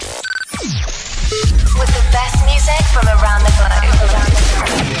with the best music from around the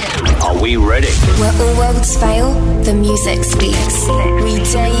globe. Are we ready? Where all worlds fail, the music speaks. We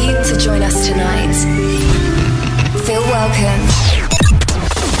dare you to join us tonight. Feel welcome.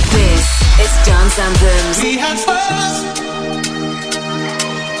 This is Dance Anthems. We had stars,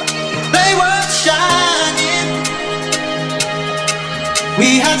 they were shining.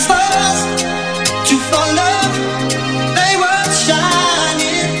 We had stars to follow, they were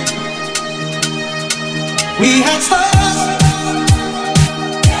shining. We had stars,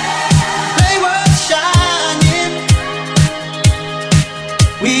 they were shining.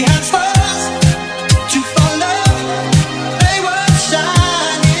 We had stars to follow, they were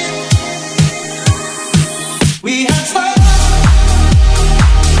shining. We had stars.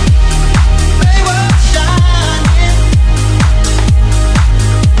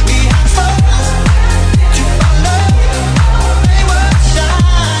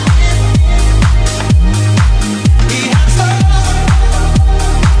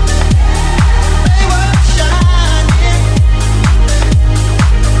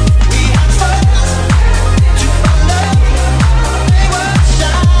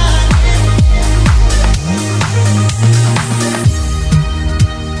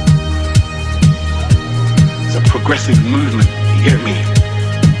 Progressive movement, you get me?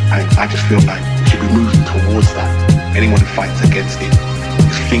 I just feel like we should be moving towards that. Anyone who fights against it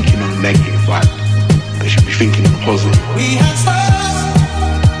is thinking on negative, right? They should be thinking on positive. We had stars,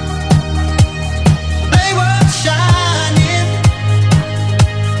 they were shining.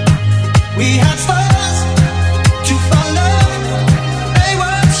 We had stars to follow, they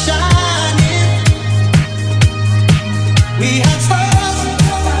were shining. We had stars.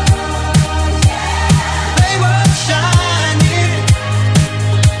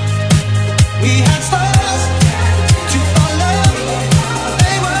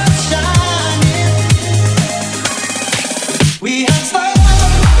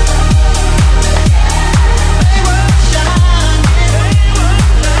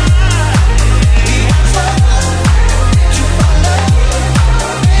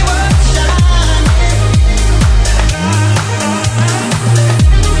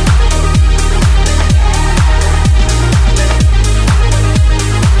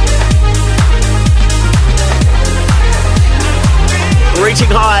 Reaching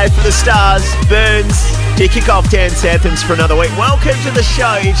high for the stars, Burns to kick off Dance Anthems for another week. Welcome to the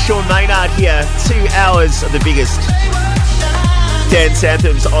show, it's Sean Maynard here. 2 hours of the biggest Dance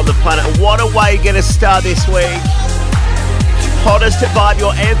Anthems on the planet. What a way to get a start this week. Hottest to Vibe,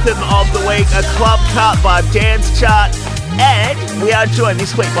 your anthem of the week, a club cut by Dance Chart, and we are joined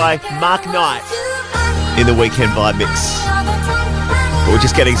this week by Mark Knight in the Weekend Vibe Mix. But we're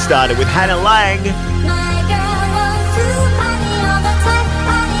just getting started with Hannah Lang.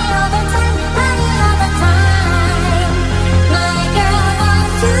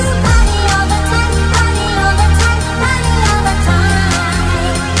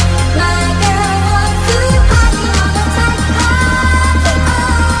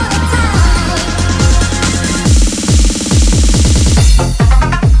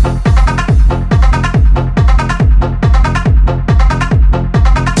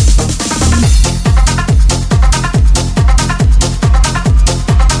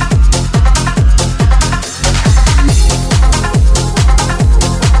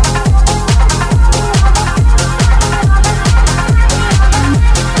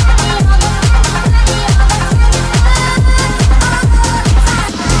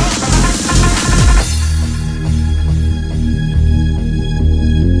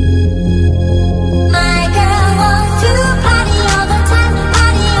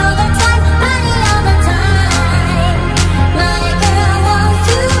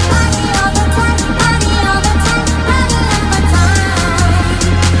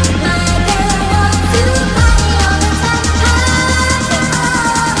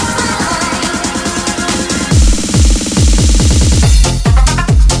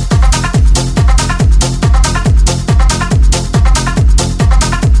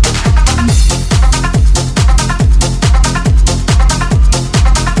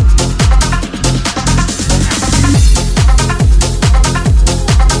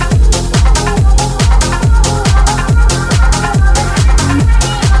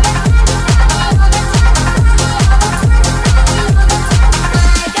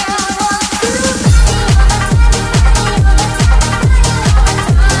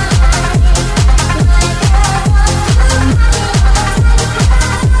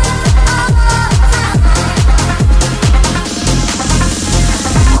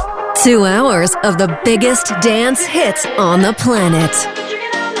 Two hours of the biggest dance hits on the planet.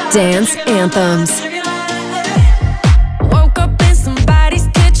 Dance Anthems.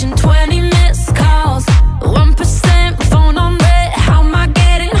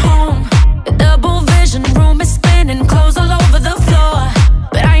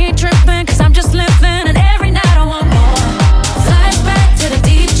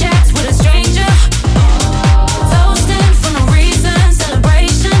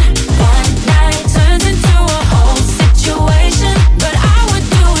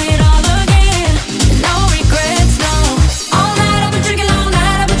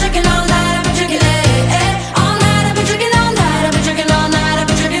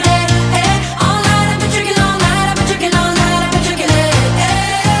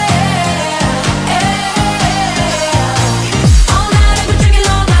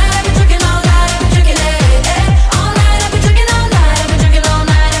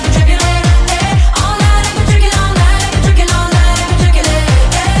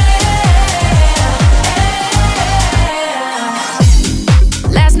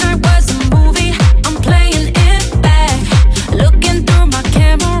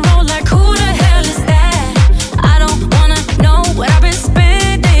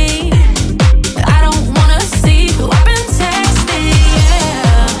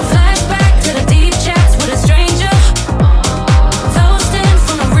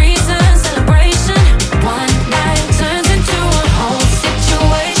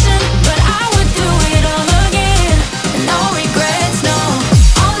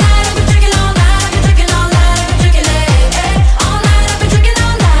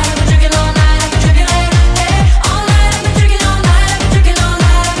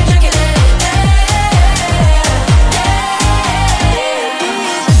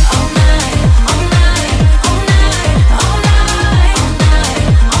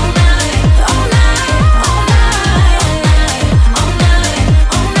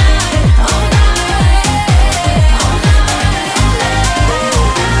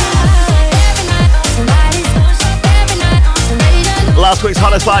 last week's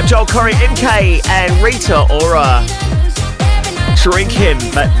hottest vibe, Joel, CORRY, MK, and RITA, or DRINKIN.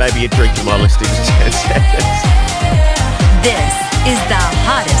 Maybe you're drinking while listening to 10 seconds. This is the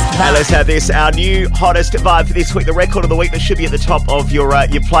hottest vibe. And let's have this, our new hottest vibe for this week, the record of the week that should be at the top of your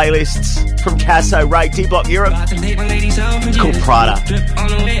playlists from Casso, Raye, D.O.D Europe. It's called PRADA.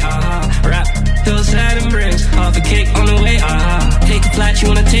 Those Saturn bricks, half a cake on the way, Take a flight, you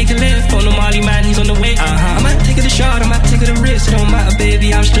wanna take a lift? On the Molly man, he's on the way, I might take it a shot, I might take it a risk. It don't matter,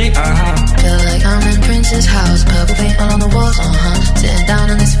 baby, I'm straight, Feel like I'm in Prince's house, purple paint all on the walls, Sitting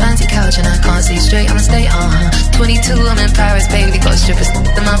down on this fancy couch and I can't see straight, I'ma stay, 22, I'm in Paris, baby, got strippers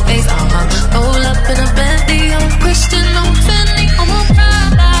in my face, Roll up in a Bentley, I'm Christian, I'm Fendi, I'm a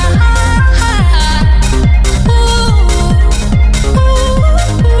Prada.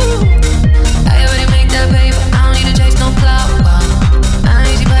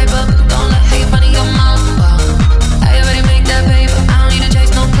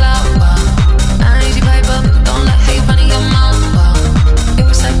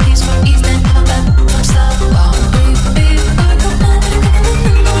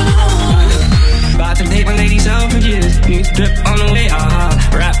 Drip on the way,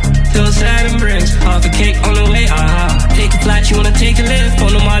 Rap, those Saturn bricks, half a cake on the way, Take a flight, you wanna take a lift?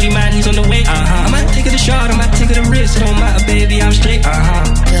 On the Molly man, he's on the way, I might take it a shot, I might take it a risk. It don't matter, baby, I'm straight,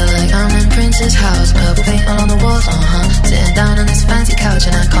 Feel like I'm in Prince's house, purple paint all on the walls, Sitting down on this fancy couch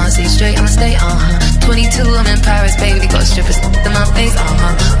and I can't see straight, I'ma stay, 22, I'm in Paris, baby, got strippers in my face,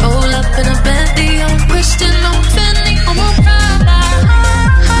 Roll up in a Bentley, I'm Christian, I'm Fendi, I'm a Prada.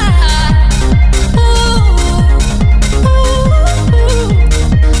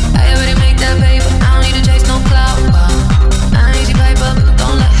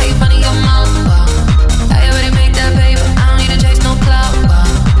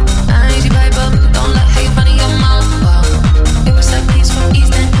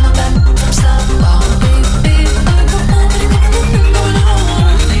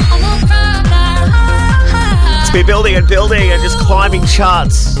 Be building and just climbing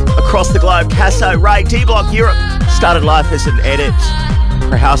charts across the globe. Casso, Raye, D.O.D Europe started life as an edit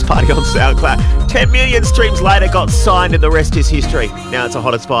for a house party on SoundCloud. 10 million streams later, got signed, and the rest is history. Now it's a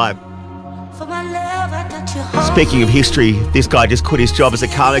hottest vibe. Speaking of history, this guy just quit his job as a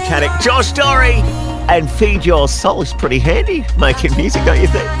car mechanic. DOREY and Feed Your Soul is pretty handy making music, don't you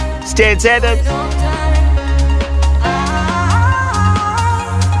think? Stands out.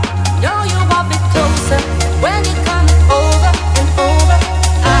 When you're coming over and over,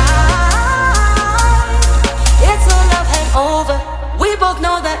 it's a love hangover. We both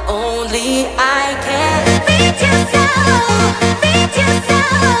know that only I can. Feed yourself, feed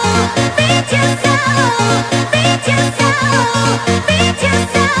yourself, feed yourself, feed yourself, feed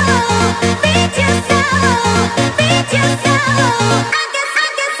yourself, feed yourself, feed yourself. I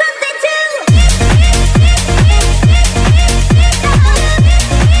guess something too.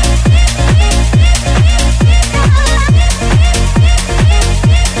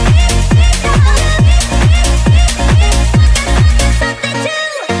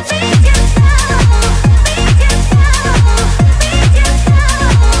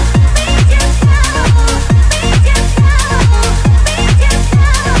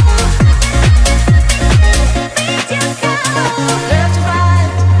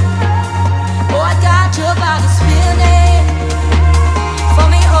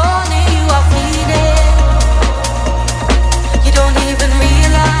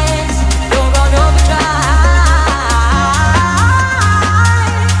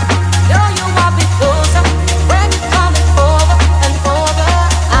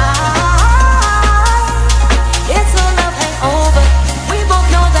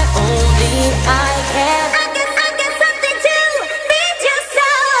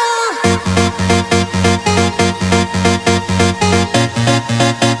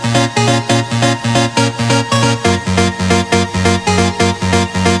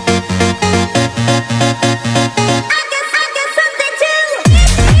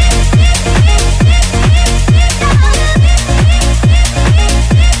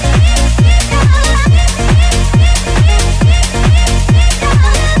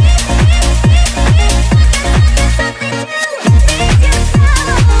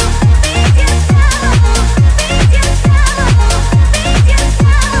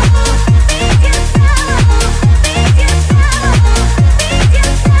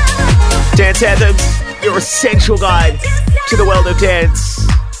 Anthems, your essential guide to the world of dance.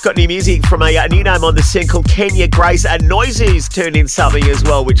 Got new music from a new name on the scene called Kenya Grace, and NOIZU's turned in something as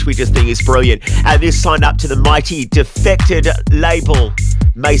well, which we just think is brilliant. And this signed up to the mighty Defected label,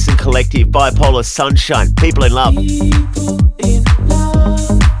 Mason Collective, Bipolar Sunshine. People in Love. People in love.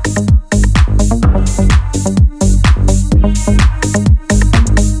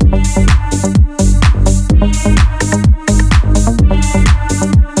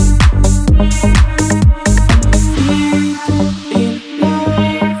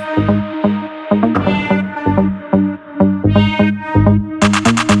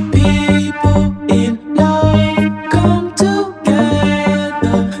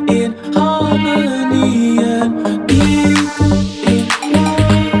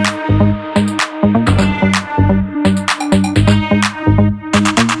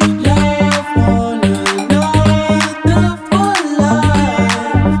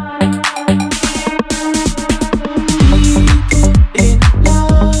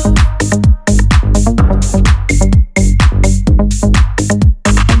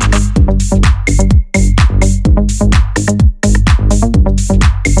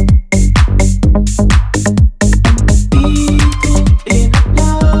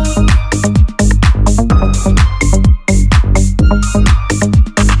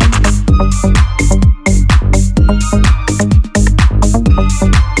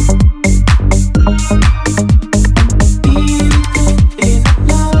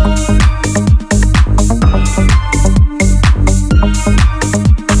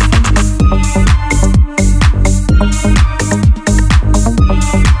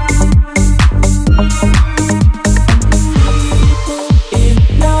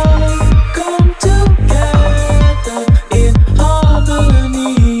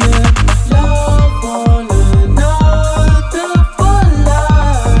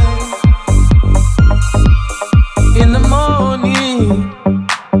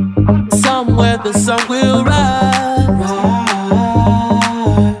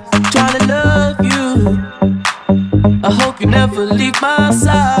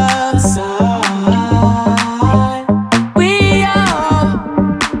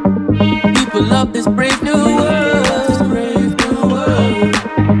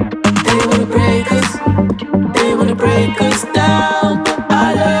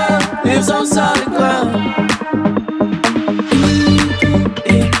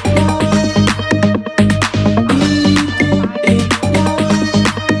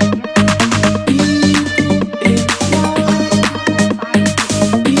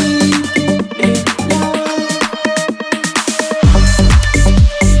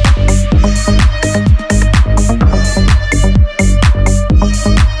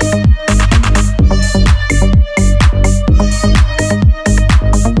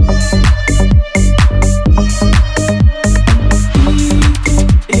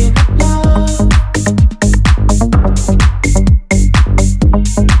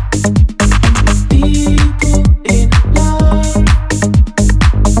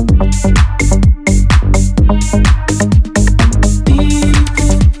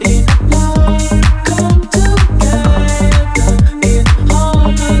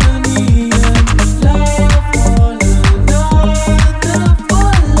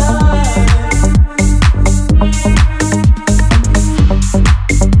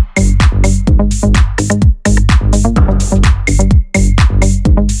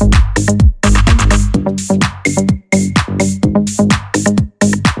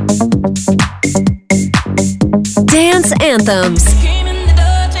 Anthems.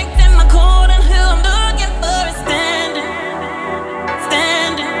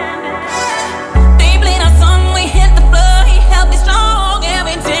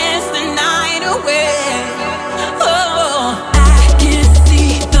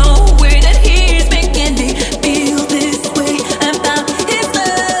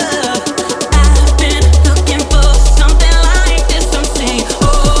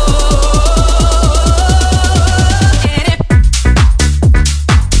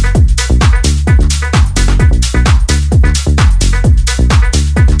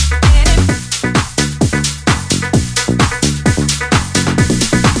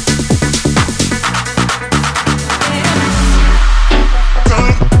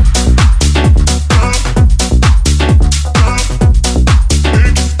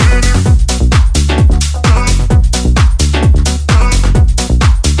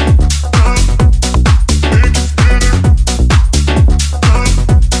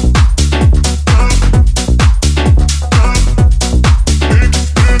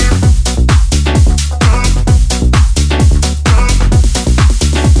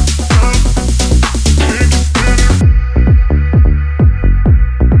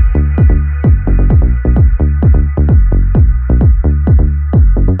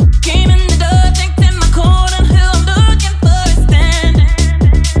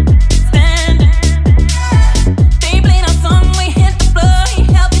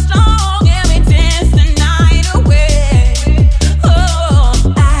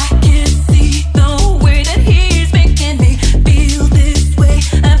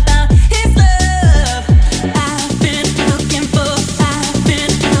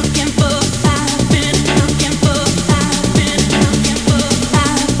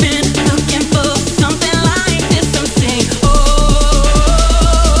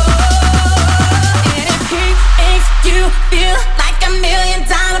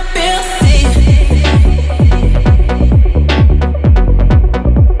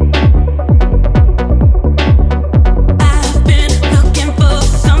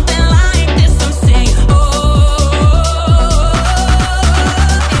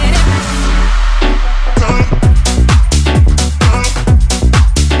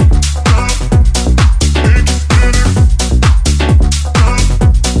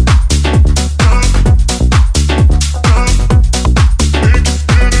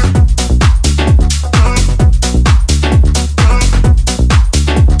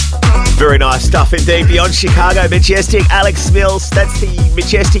 Very nice stuff indeed. Beyond Chicago, Majestic, Alex Mills. That's the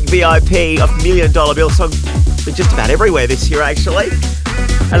Majestic VIP of $1 Million Bill song. Been just about everywhere this year, actually.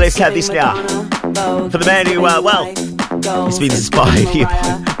 And let's have this now for the man who, he's been inspired here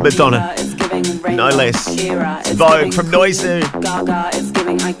by Madonna. No less. It's Vogue from NOIZU. Gaga is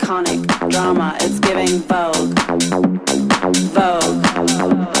giving iconic drama. It's giving Vogue. Vogue.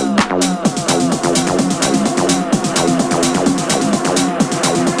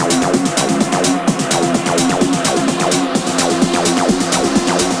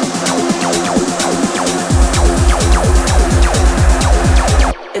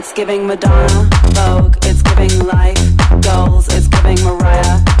 It's giving Madonna, Vogue, it's giving life, goals, it's giving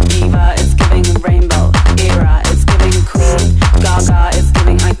Mariah, Diva, it's giving Rainbow, Era, it's giving Queen, Gaga, it's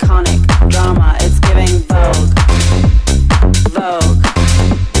giving iconic, drama, it's giving Vogue, Vogue,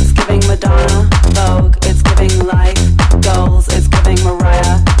 it's giving Madonna, Vogue, it's giving life, goals, it's giving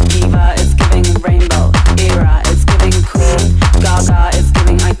Mariah, Diva, it's giving Rainbow, Era, it's giving Queen, Gaga, it's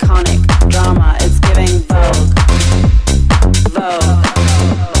giving iconic, drama, it's giving Vogue, Vogue.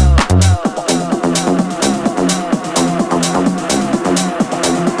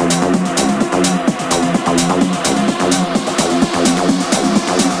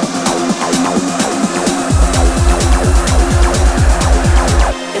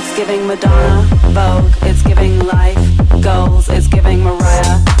 Giving Madonna, Vogue, it's giving life, goals, it's giving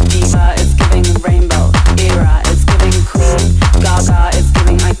Mariah, Diva, it's giving Rainbow, Era, it's giving Queen, Gaga, it's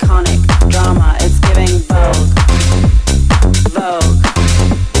giving iconic, drama, it's giving Vogue, Vogue,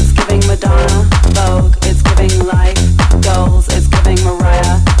 it's giving Madonna, Vogue, it's giving life, goals, it's giving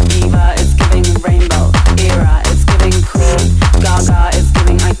Mariah, Diva, it's giving Rainbow, Era, it's giving Queen, Gaga, it's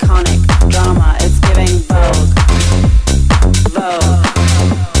giving iconic, drama, it's giving Vogue, Vogue.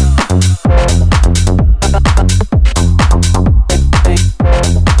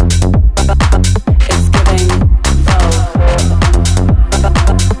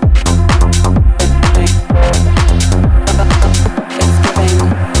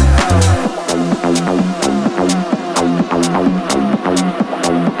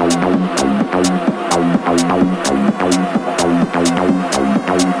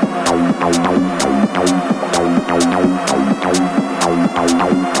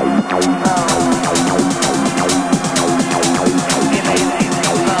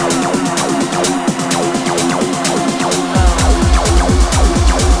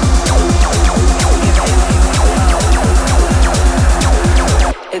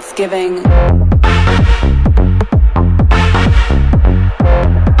 Giving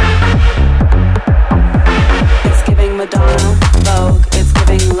it's giving Madonna, Vogue, it's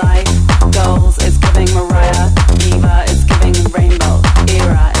giving life, goals, it's giving Mariah, Diva, it's giving Rainbow,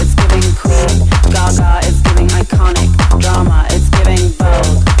 Era, it's giving Queen, Gaga, it's giving iconic, drama, it's giving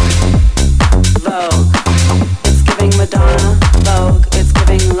Vogue, Vogue, it's giving Madonna, Vogue, it's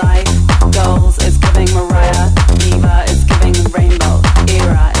giving life, goals, it's giving Mariah, Diva, it's giving Rainbow,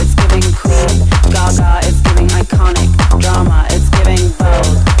 Era, it's giving Queen, Gaga, it's giving iconic, drama, it's giving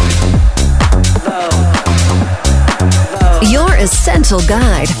Vogue, Vogue, Vogue. Your essential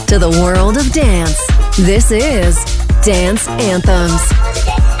guide to the world of dance. This is Dance Anthems.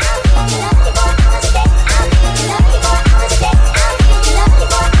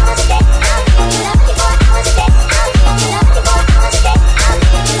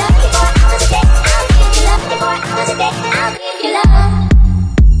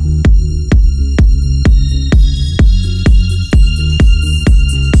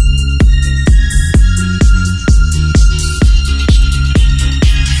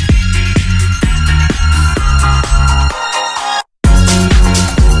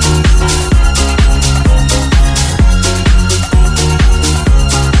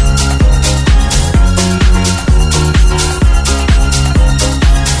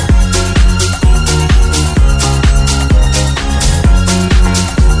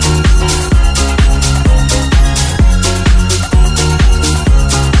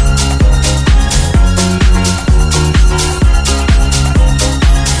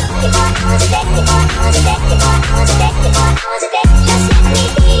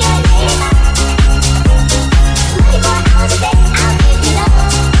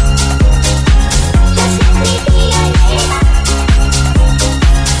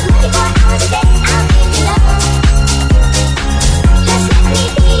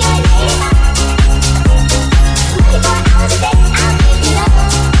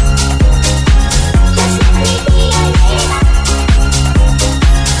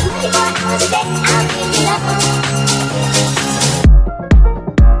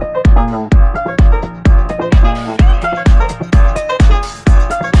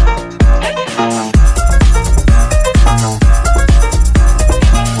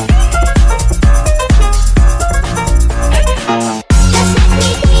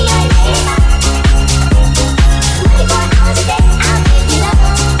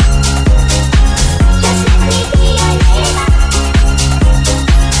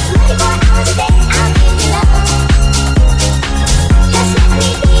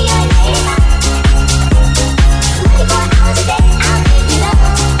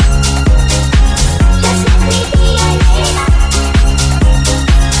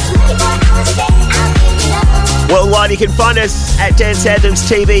 one. You can find us at Dance Anthems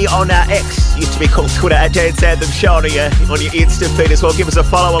TV on X, used to be called Twitter, at Dance Anthems Show on your instant feed as well. Give us a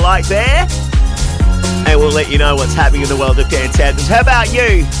follow, a like there, and we'll let you know what's happening in the world of Dance Anthems. How about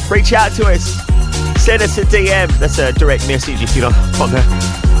you? Reach out to us. Send us a DM. That's a direct message if you're not on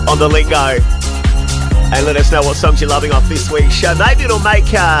the lingo. And let us know what songs you're loving off this week's show. Maybe it'll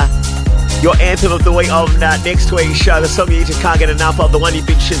make your anthem of the week on next week's show. The song you just can't get enough of, the one you've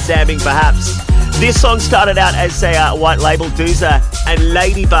been shazamming perhaps. This song started out as a white label, DUZER and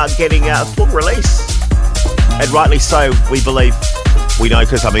LADYBUG getting a full release. And rightly so, we believe. We know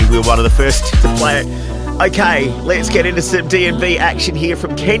because, we were one of the first to play it. Okay, let's get into some D&B action here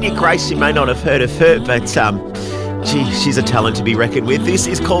from Kenya Grace. You may not have heard of her, but she's a talent to be reckoned with. This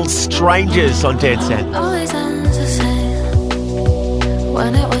is called Strangers on Dance Anthems. Always ends the same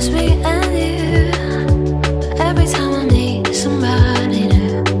when it was me and you. But every time I meet somebody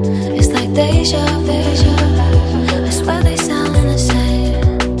new, it's like deja vu. I swear they sound the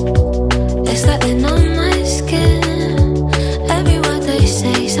same. It's like they know my skin. Every word they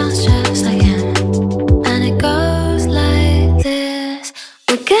say sounds just like him. And it goes like this.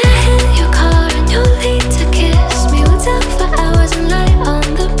 We'll get in your car and you'll lead to kiss me. We'll talk for hours and lie on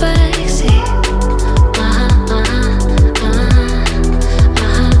the backseat.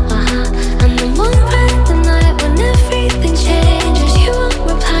 And then one bright the night when everything changes. You won't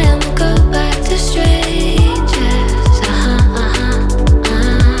reply and we'll go back to strangers.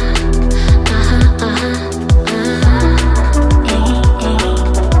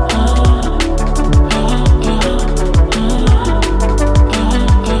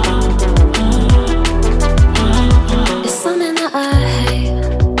 It's something that I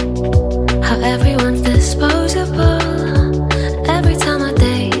hate, how everyone's disposable. Every time I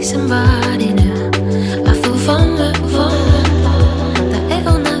date somebody new, I feel vulnerable, that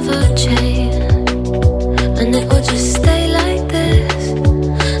it'll never change, and it will just stay like this.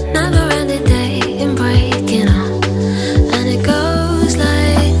 Never ending dating, breaking up, and it goes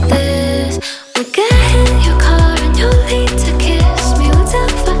like this. We'll get in your car and you'll lead to kiss me. We'll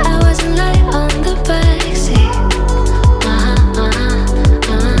talk for hours and lie on the backseat.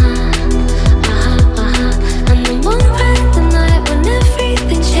 And then one bright the night when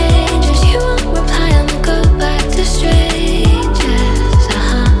everything changes. You won't reply and we'll go back to strangers. It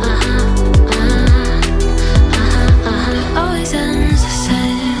always ends the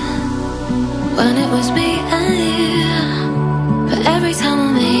same when it was me and you. But every time I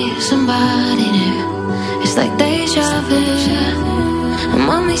meet somebody new, it's like deja vu. And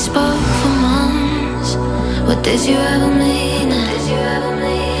when we spoke for months, what did you ever mean?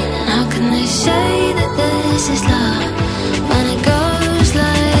 And how can they say that this is love when it goes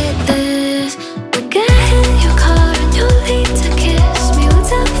like this? We'll get in your car and you'll lead to kiss me. We'll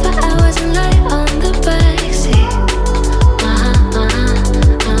talk for hours and lie on the backseat.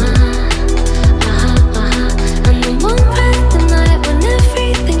 And then one bright the night when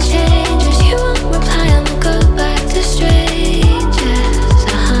everything changes. You won't reply and we'll go back to strangers.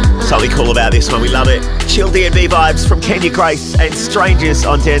 Something cool about this one, we love it. Chill D&B vibes from Kenya Grace and Strangers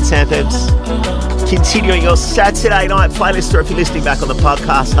on Dance Anthems. Continuing your Saturday night playlist, or if you're listening back on the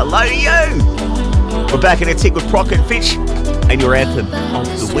podcast, hello to you. We're back in a tick with PROK and FITCH and your anthem of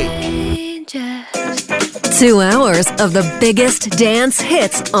the week. 2 hours of the biggest dance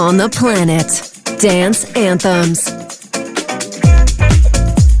hits on the planet. Dance Anthems.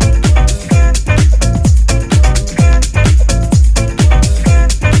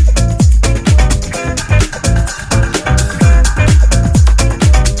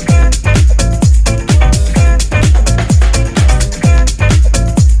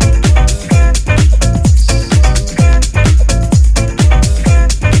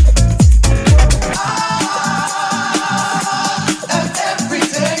 Every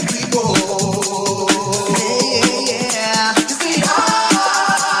day we go, yeah, yeah, yeah.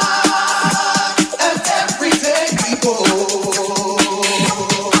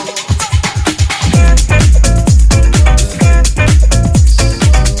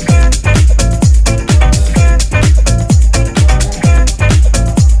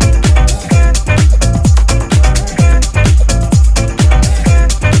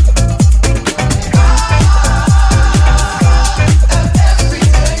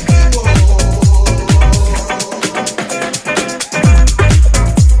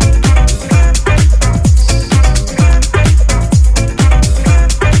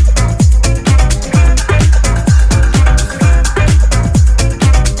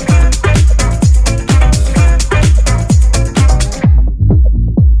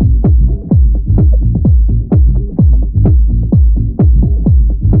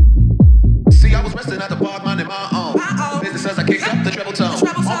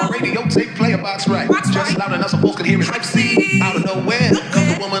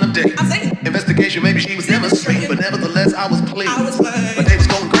 day. Investigation, maybe she was demonstrating, but nevertheless I was clean. My day was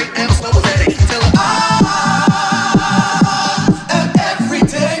going great and so was that day. Tell her I am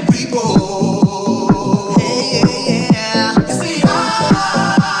everyday people. Yeah. You see, I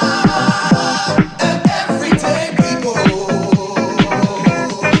am everyday people.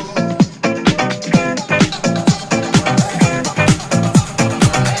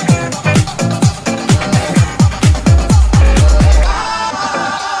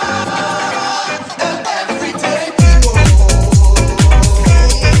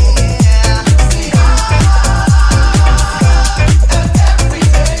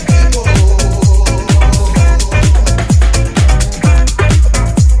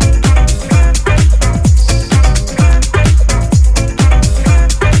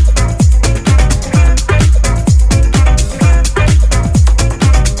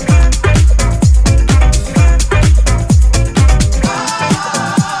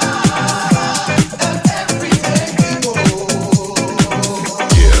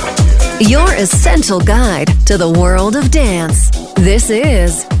 Your essential guide to the world of dance. This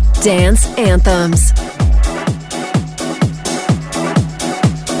is Dance Anthems.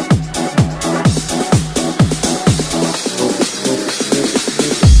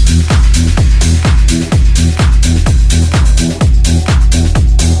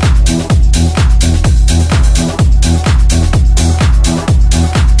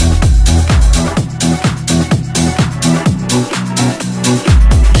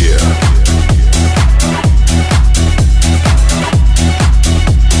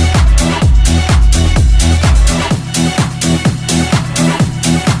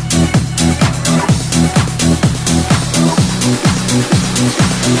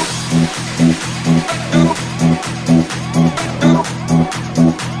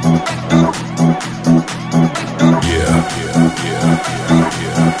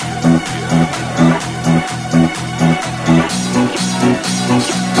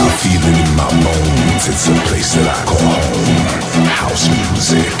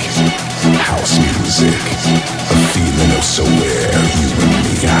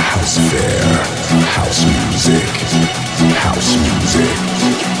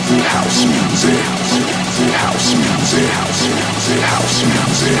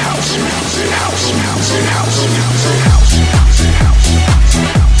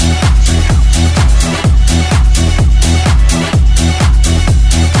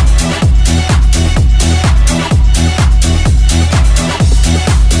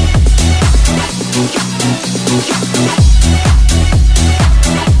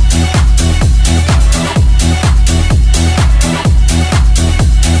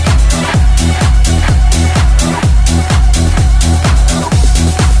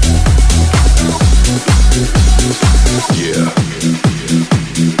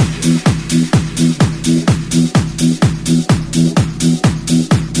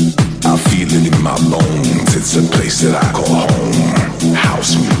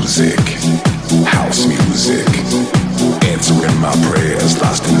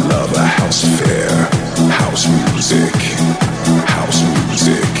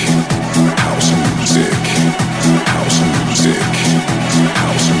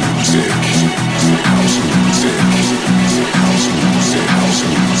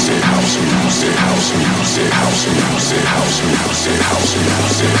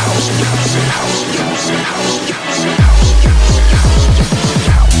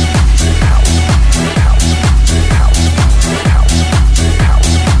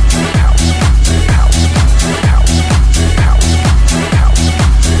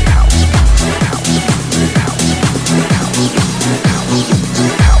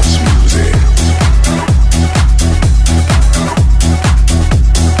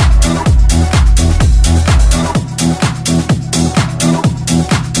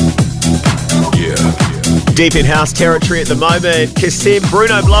 Deep in house territory at the moment. Cassimm,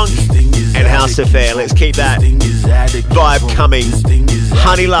 Bruno Blanc and House Affair. Let's keep that vibe coming.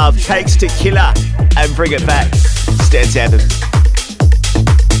 Honeyluv takes to Killa and bring it back. Dance Anthems.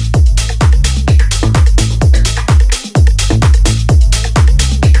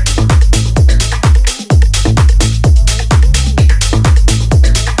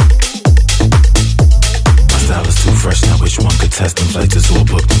 Flights is all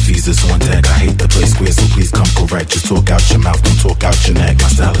booked and visas on deck. I hate to play square, so please come correct. Just talk out your mouth, don't talk out your neck. My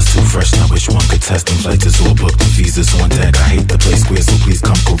style is too fresh, I wish one could test them. Flights is all booked and visas on deck. I hate to play square, so please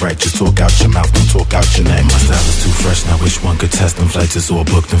come correct. correct. Just talk out your mouth, don't talk out your neck. My style is too fresh, now which one could test them? Flights is all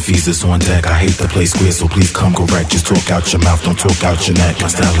booked and fees is on deck. I hate to play square, so please come correct. Just talk out your mouth, don't talk out your neck. My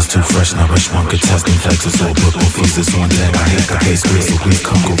style is too fresh, now which one could test them? Flights is all booked and fees is on deck. I hate to play square, so please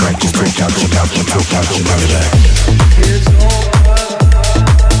come correct. Just talk out your mouth, don't talk out your neck. It's all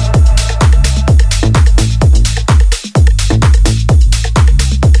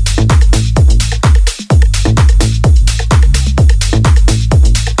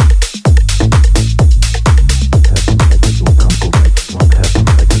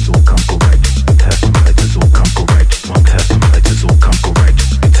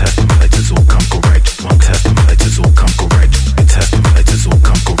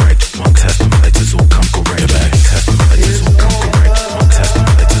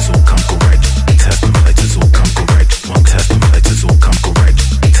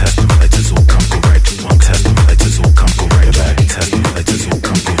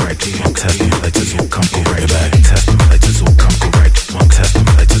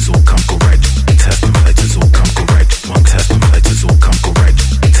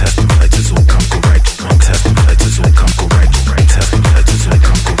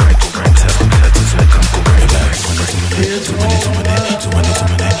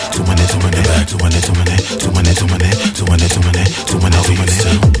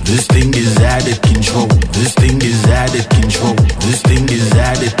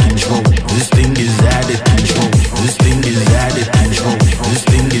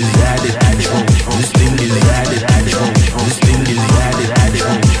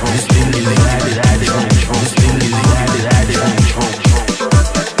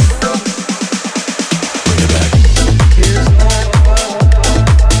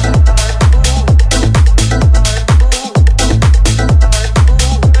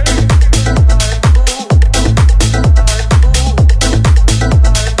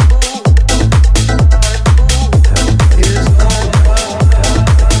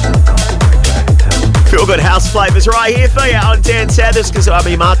Flavours right here for you on Dance Anthems, because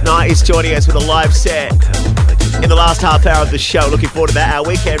Mark Knight is joining us with a live set in the last half hour of the show. Looking forward to that, our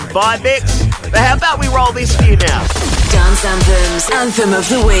weekend vibe mix. But how about we roll this for you now? Dance Anthems, Anthem of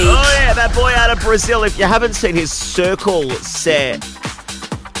the Week. Oh yeah, that boy out of Brazil. If you haven't seen his Circle set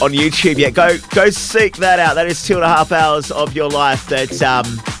on YouTube yet, go seek that out. That is 2.5 hours of your life that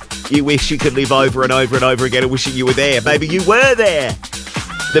you wish you could live over and over and over again, and wishing you were there. Maybe you were there.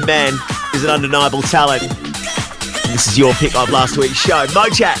 The man is an undeniable talent. This is your pick of last week's show.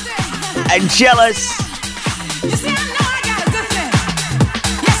 MOCHAKK and Jealous. You see, I know I got a good thing.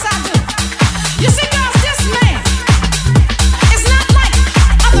 Yes, I do. You see, girls, this man is not like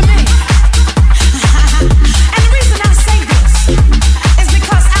other men. And the reason I say this is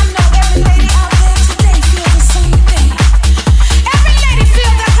because I know every lady out there today feels the same thing. Every lady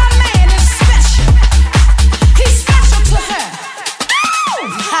feels that her man is special. He's special to her.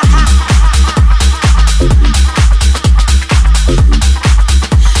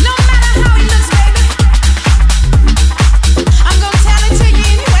 No matter how he looks, baby.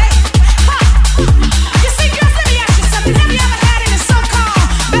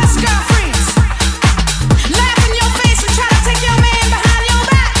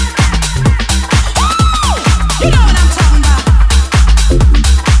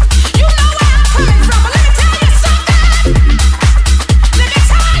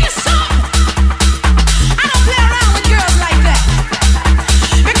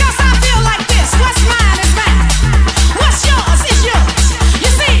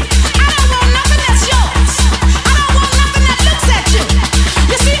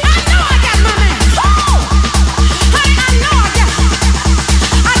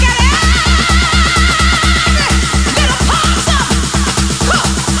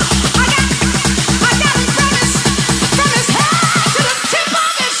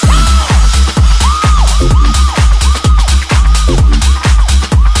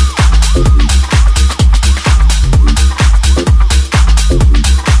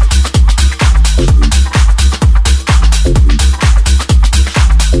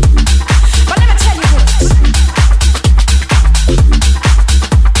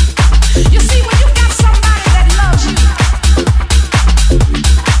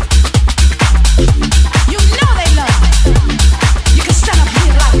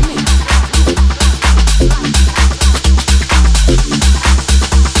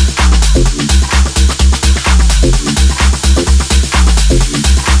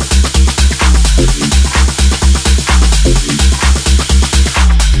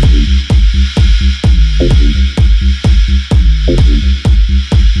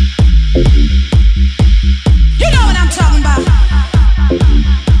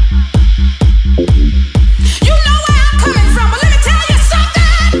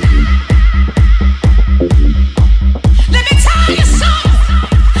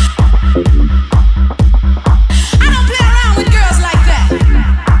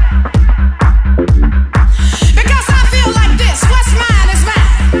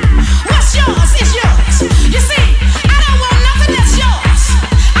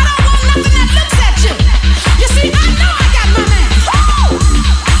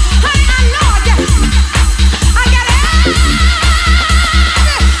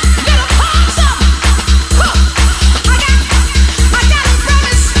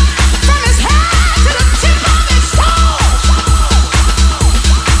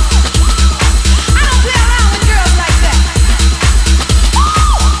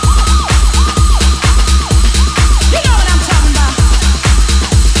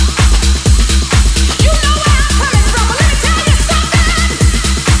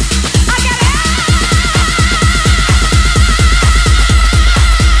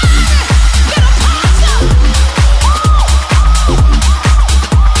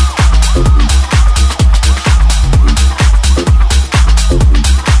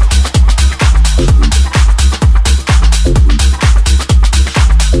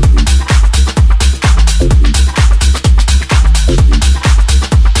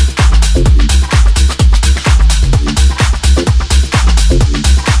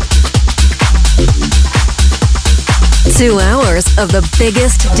 2 hours of the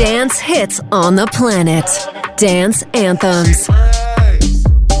biggest dance hits on the planet. Dance Anthems.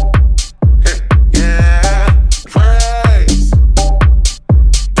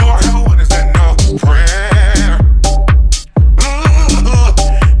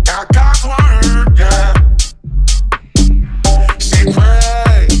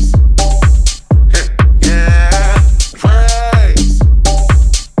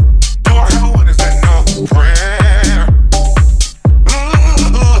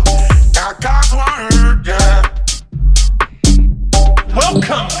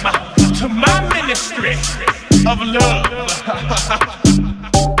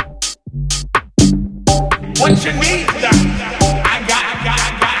 What you need, I got.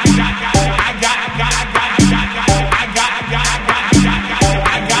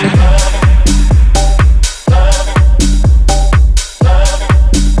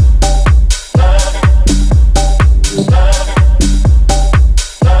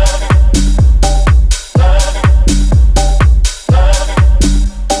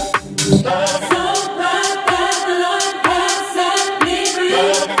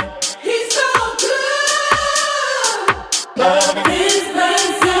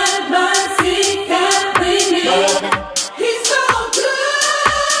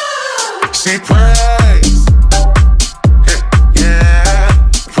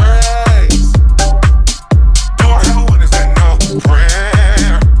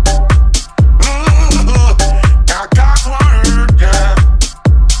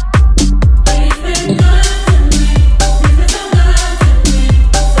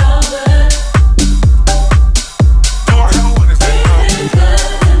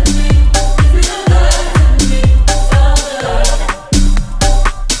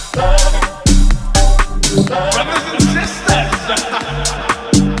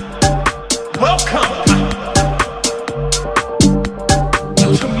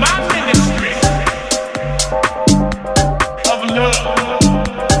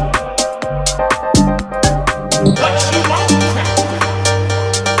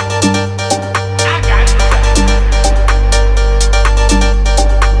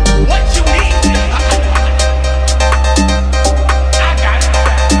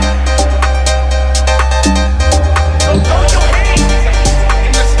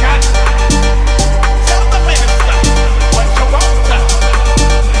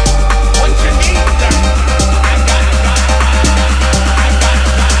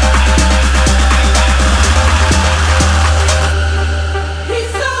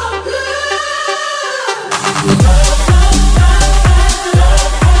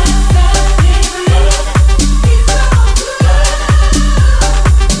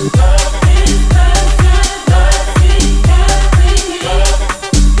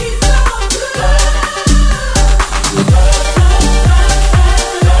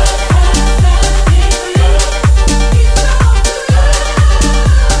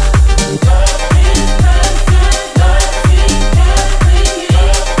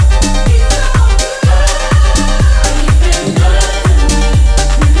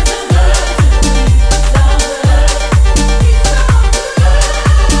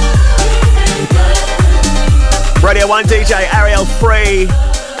 DJ Arielle Free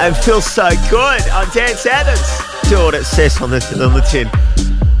and Feels So Good on Dance Anthems. Do what it says on the tin.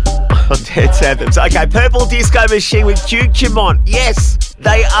 On Dance Anthems. Okay, Purple Disco Machine with DUMONT. Yes,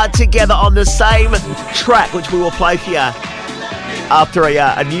 they are together on the same track, which we will play for you after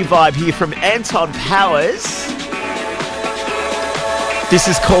a new vibe here from Anton Powers. This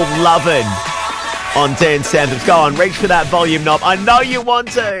is called LOVIN on Dance Anthems. Go on, reach for that volume knob. I know you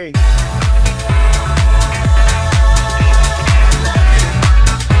want to.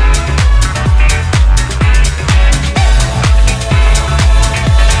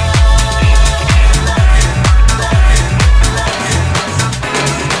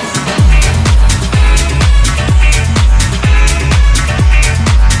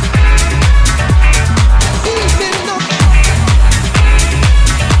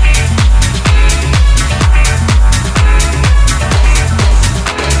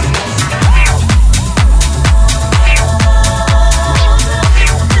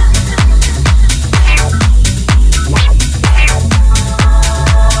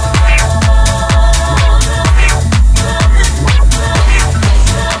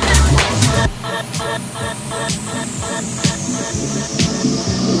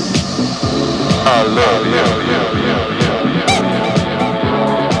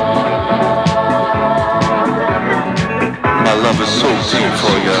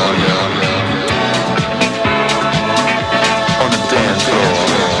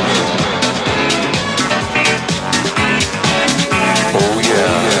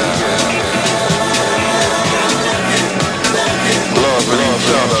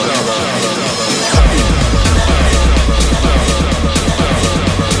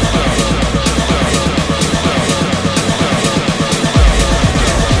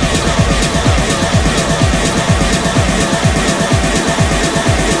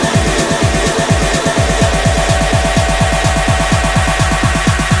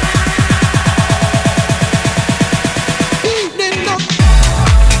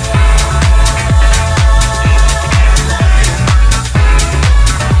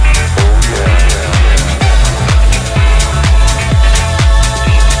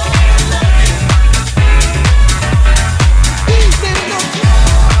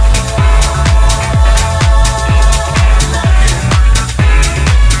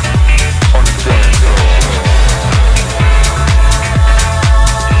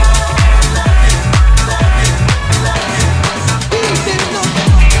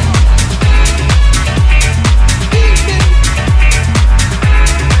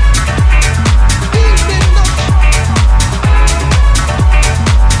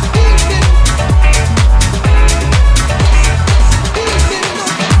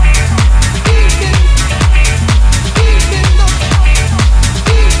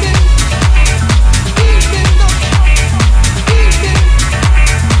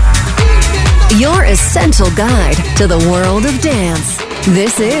 Your essential guide to the world of dance.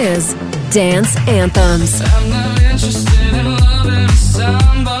 This is Dance Anthems. I'm not interested in loving a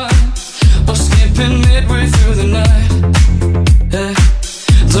soundbite or skipping midway through the night. Yeah.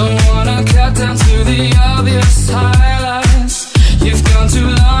 Don't wanna cut down to the obvious highlights. You've gone too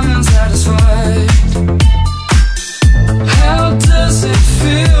long unsatisfied. How does it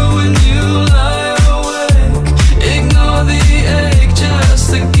feel when you lie awake? Ignore the ache just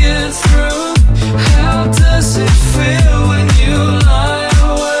to get through. How does it feel when you lie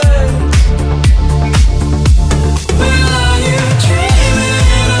awake? Well, are you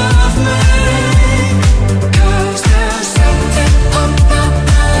dreaming of me? 'Cause there's something on my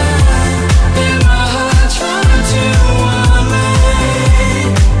mind. In my heart trying to warn me.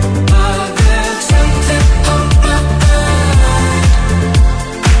 But there's something on my mind.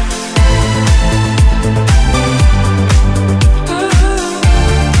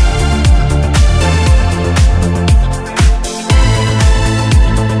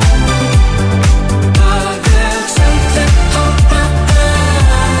 But there's something on my mind.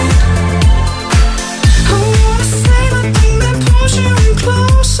 I wanna say the thing that pulls you in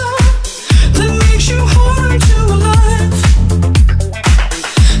closer, that makes you harder to alive.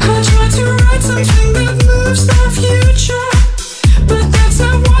 I try to write something that moves the future, but that's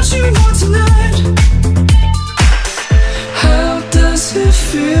not what you want tonight. How does it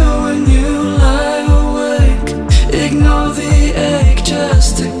feel when you lie awake? Ignore the ache just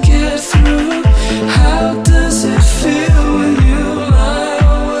to get through. How does it feel when you lie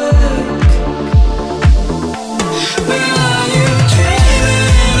awake? Well, are you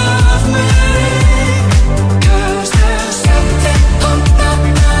dreaming of me? 'Cause there's something on my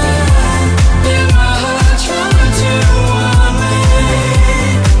mind. In my heart trying to warn me.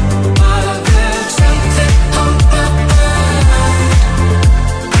 But there's something on my mind.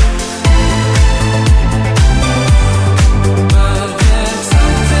 But there's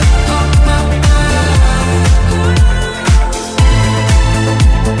something on my mind.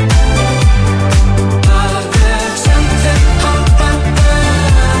 But there's something on my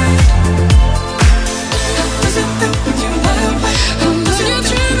mind. How does it feel when you lie awake? How does it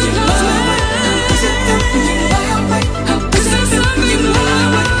feel when you lie awake? How does it feel when you lie awake? How does it feel when you lie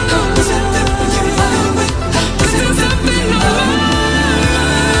awake? How does it feel when you lie awake? How does it feel when you lie awake?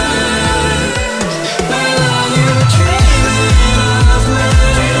 Well, are you dreaming of me?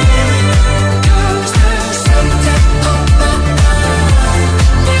 'Cause there's something on my mind.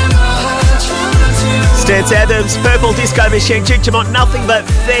 In my heart trying to Dance Anthems, Purple Disco Machine, DUMONT, nothing but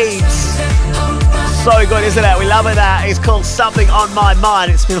thieves. So good, isn't it? We love it. That it's called Something on My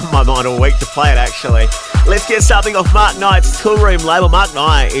Mind. It's been on my mind all week to play it, actually. Let's get something off Mark Knight's Tool Room label. Mark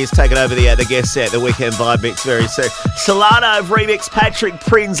Knight is taking over the guest set, the Weekend Vibe Mix very soon. Solano remix, Patrick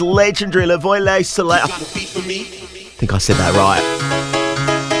Prince, legendary Le Voile Soleil. I think I said that right.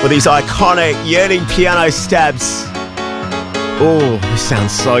 With these iconic yearning piano stabs. Oh, this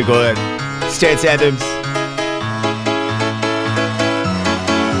sounds so good. It's Dance Anthems.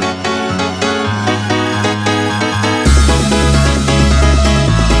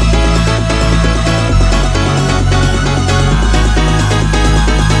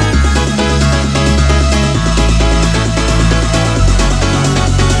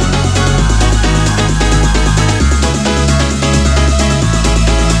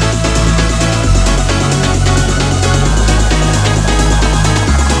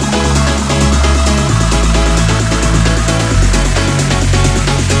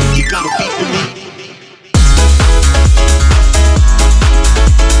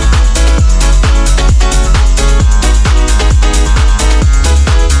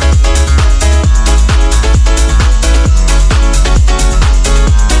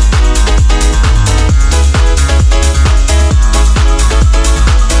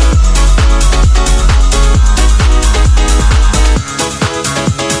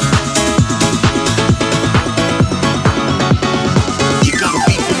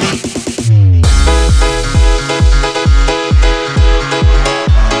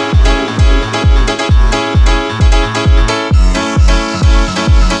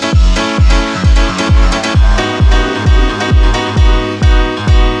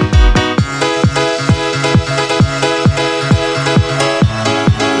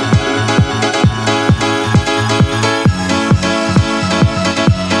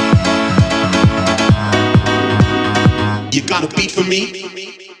 got a beat for me?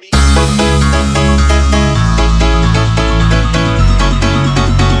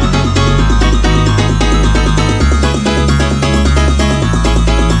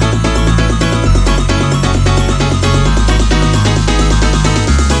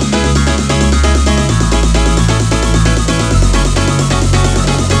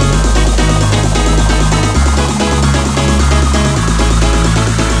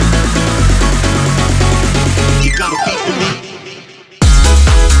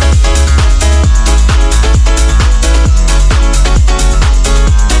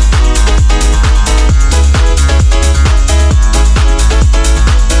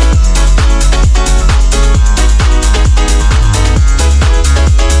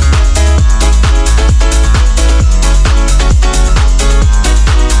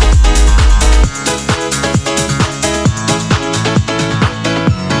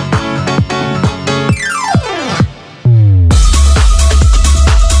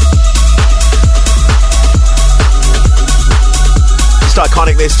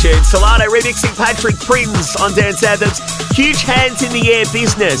 iconic, this tune. Solano remixing Patrick Prince on Dance Anthems. Huge hands in the air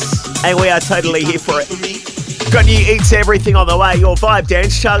business. And we are totally here for it. Got new Eats Everything on the way. Your Vibe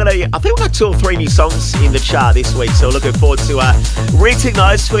Dance chart. I think we've got 2 or 3 new songs in the chart this week. So looking forward to reading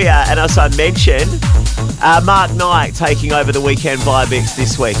those for you. And as I mentioned, Mark Knight taking over the Weekend Vibe Mix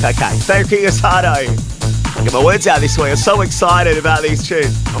this week. Okay, thank you, Asado. I'll get my words out this week. I'm so excited about these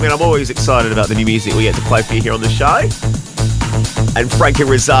tunes. I mean, I'm always excited about the new music we get to play for you here on the show. And Frankie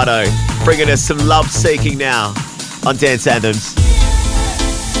Rosado bringing us some love seeking now on Dance Anthems.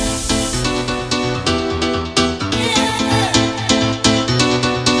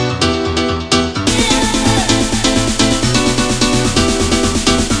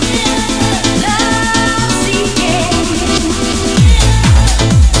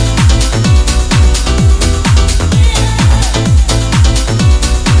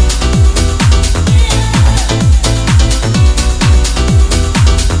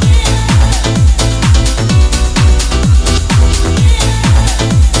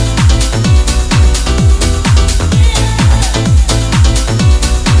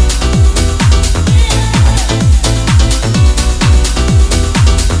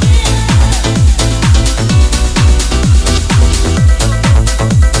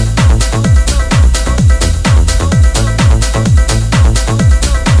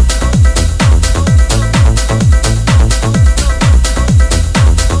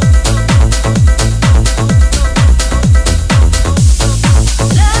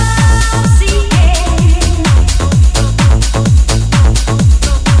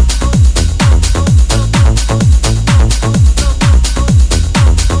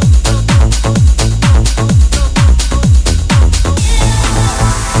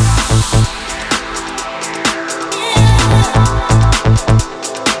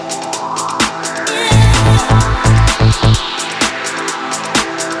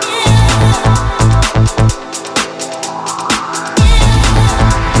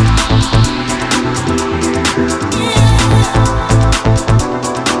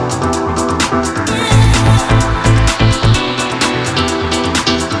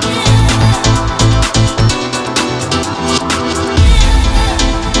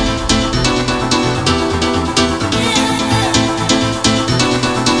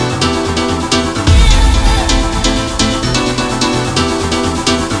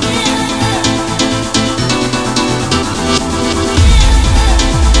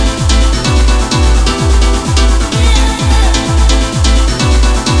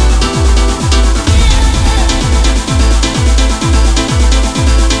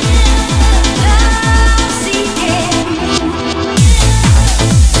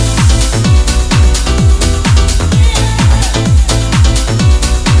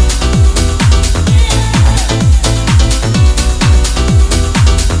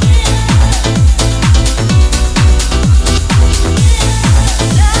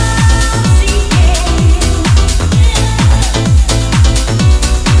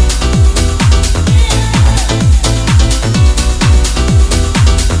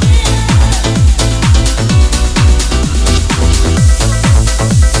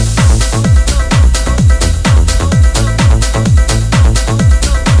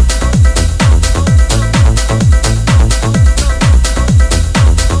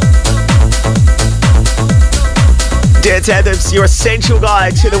 Dance Anthems, your essential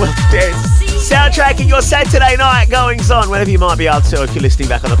guide to the world of dance. Soundtracking your Saturday night goings on, whatever you might be up to if you're listening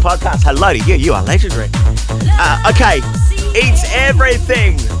back on the podcast. Hello to you, you are legendary. Okay, Eats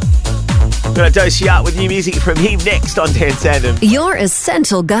Everything. Gonna dose you up with new music from him next on Dance Anthem. Your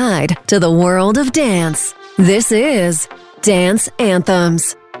essential guide to the world of dance. This is Dance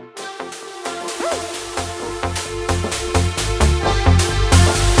Anthems.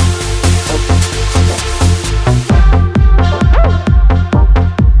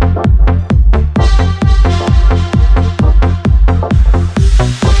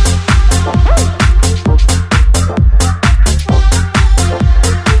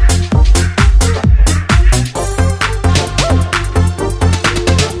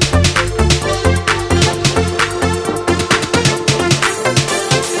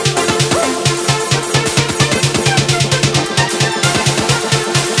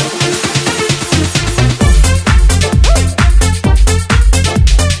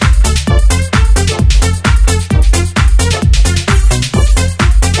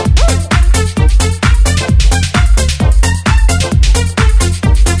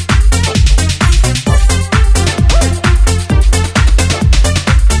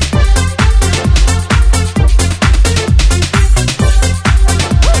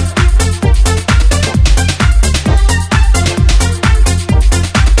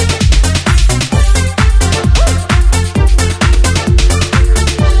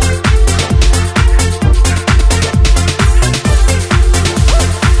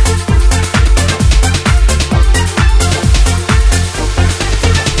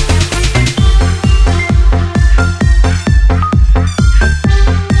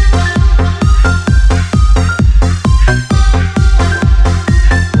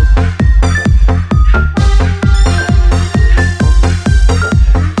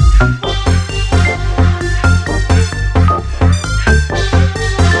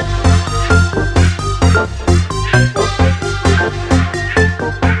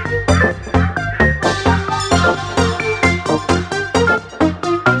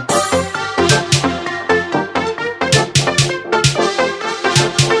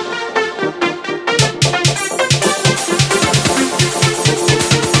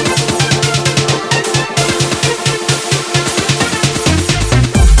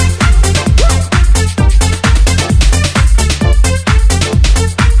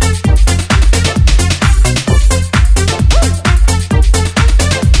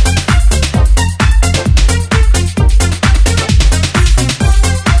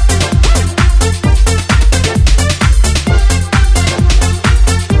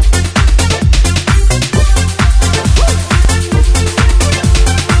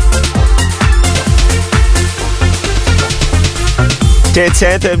 Dance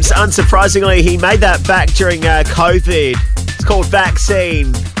Anthems, unsurprisingly, he made that back during COVID. It's called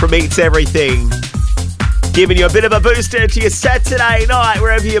Vaccine from Eats Everything. Giving you a bit of a booster to your Saturday night,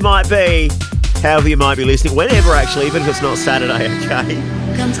 wherever you might be. However you might be listening, whenever actually, even if it's not Saturday, okay?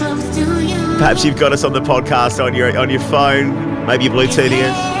 Perhaps you've got us on the podcast on your phone, maybe you're Bluetoothing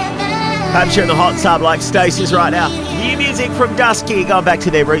us. Perhaps you're in the hot tub like Stacey's right now. New music from Dusky, going back to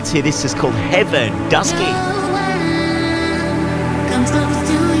their roots here. This is called Heaven, Dusky.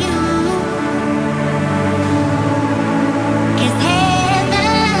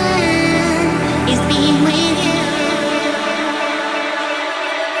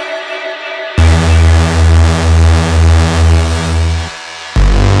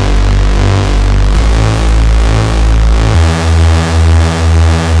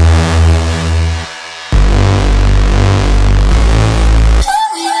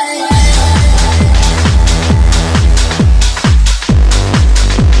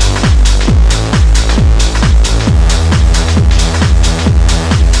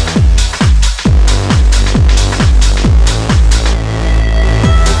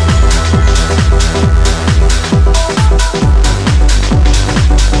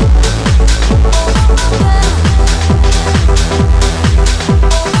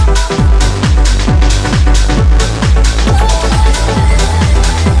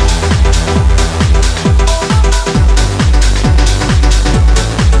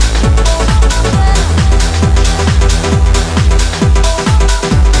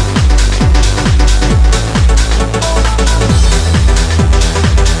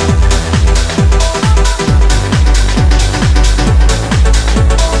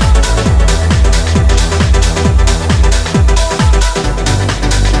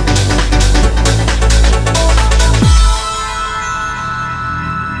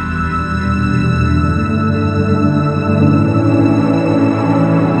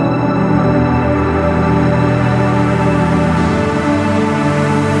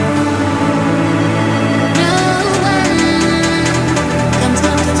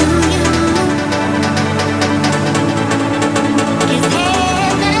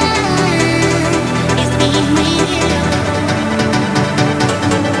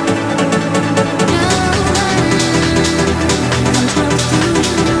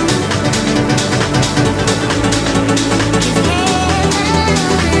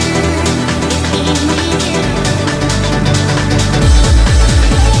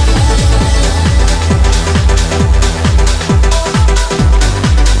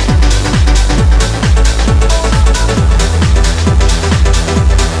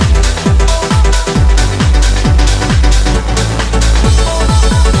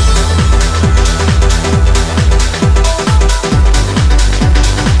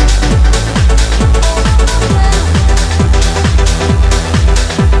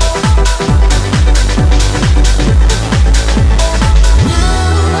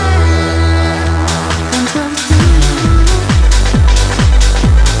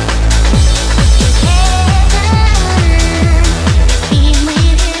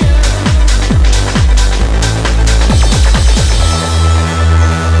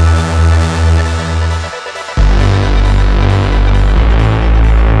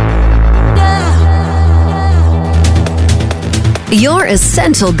 Your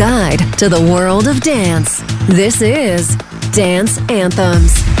essential guide to the world of dance. This is Dance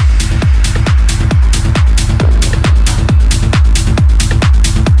Anthems.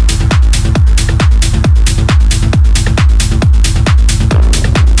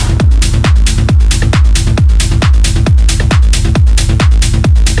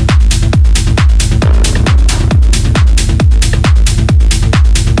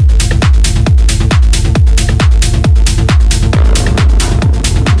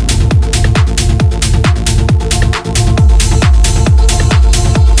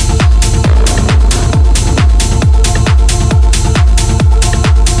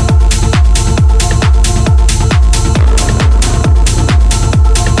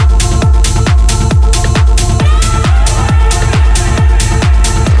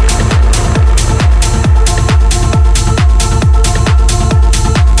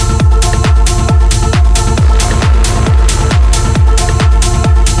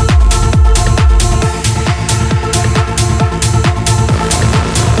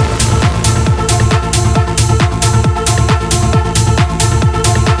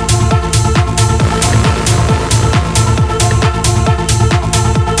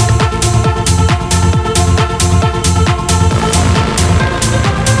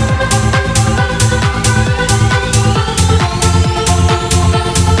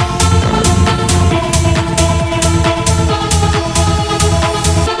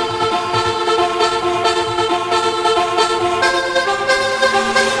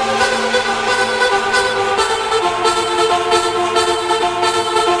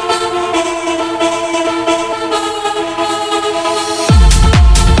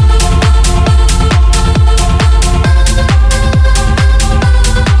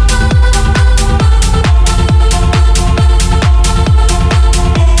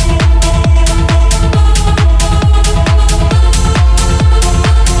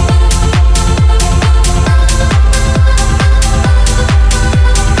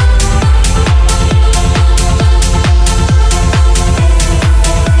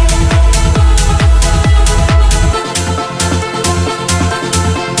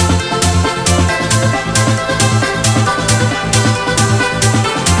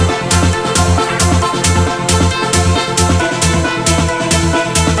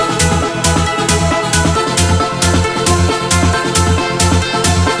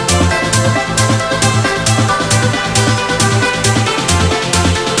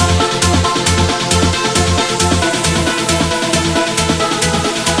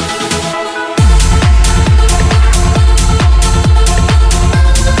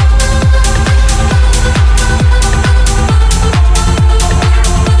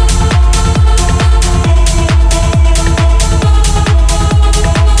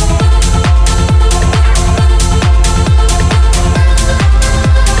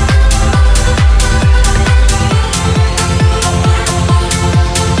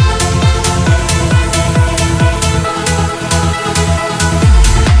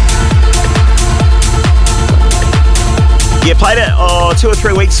 Yeah, played it 2 or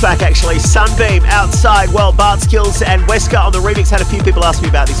 3 weeks back actually. Sunbeam, Outside, well, Bart Skills and Wesker on the remix. Had a few people ask me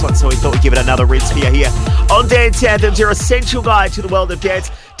about this one, so we thought we'd give it another rinse for you here on Dance Anthems, your essential guide to the world of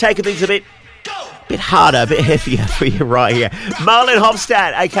dance, taking things a bit harder, a bit heavier for you right here. Marlon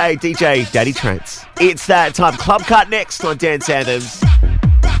Hofstad, aka DJ Daddy Trance. It's that time. Club Cut next on Dance Anthems.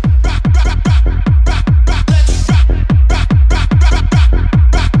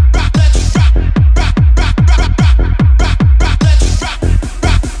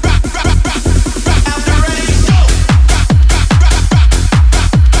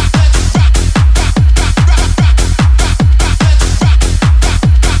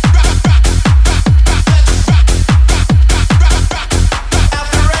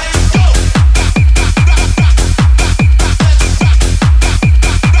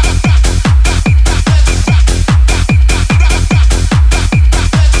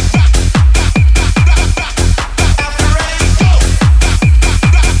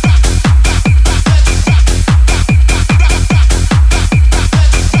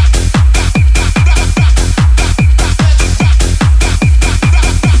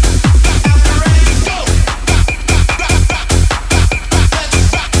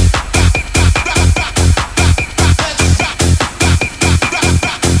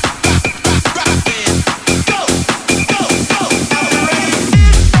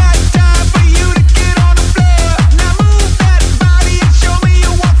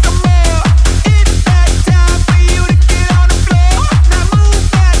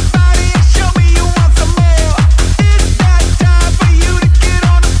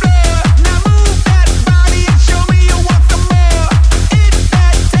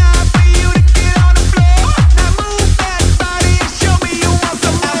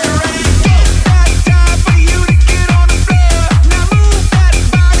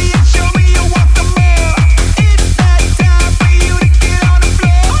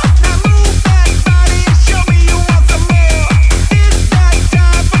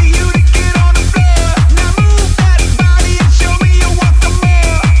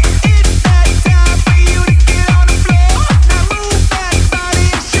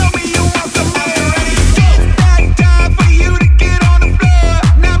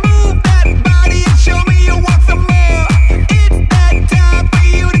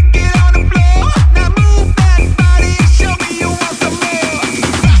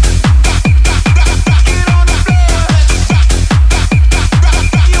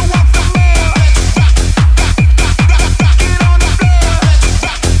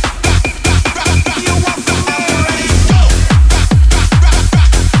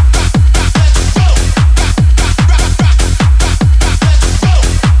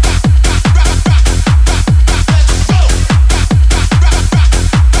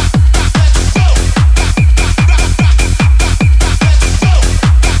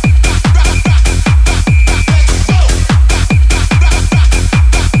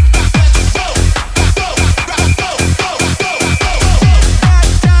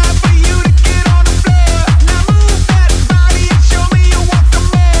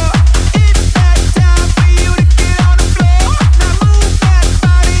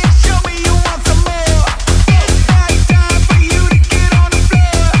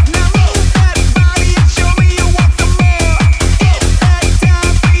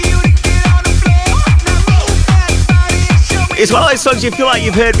 It's one of those songs you feel like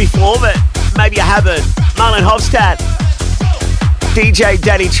you've heard before, but maybe you haven't. Marlon Hofstad, DJ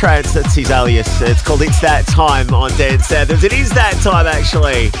Daddy Trance, that's his alias. It's called It's That Time on Dance Anthems. It is that time,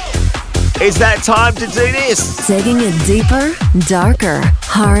 actually. It's that time to do this. Taking it deeper, darker,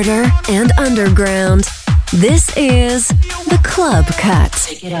 harder, and underground. This is the Club Cut.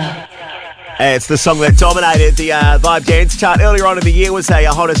 Take it up. It's the song that dominated the Vibe Dance chart earlier on in the year. Was a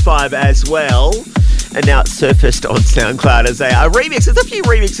hottest vibe as well. And now it's surfaced on SoundCloud as a remix. There's a few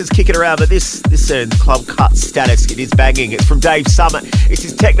remixes kicking around, but this earned Club Cut status. It is banging. It's from Dave Summit. It's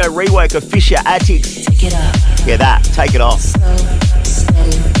his techno rework of Fisher Attics. Take it up. Yeah, that. Take it off. Slow,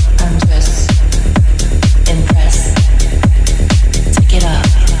 steady, undress, impress. Take it up.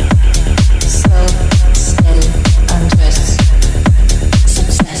 Slow, steady, undress,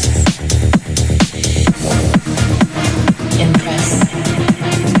 success. Impress.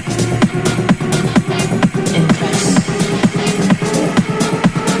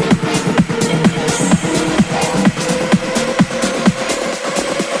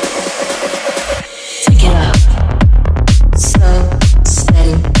 Take it up. Slow,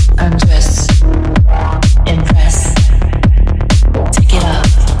 steady,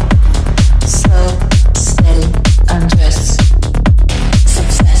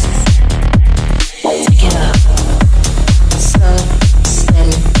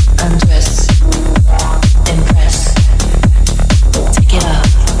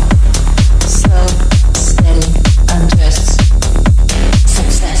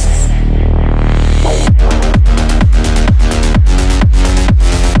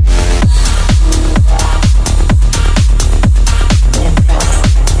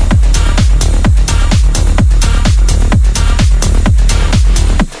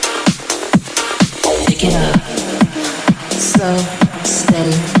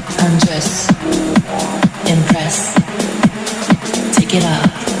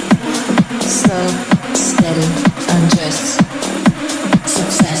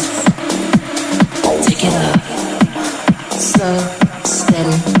 Slow,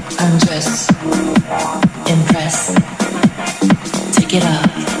 steady, undress, impress. Take it up.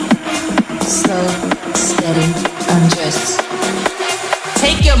 Slow, steady, undress.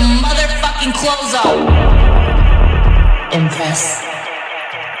 Take your motherfucking clothes off. Impress.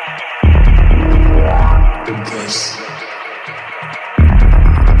 Impress.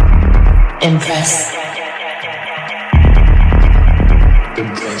 Impress.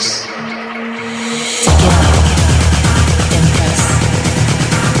 Impress. Take it up. Impress.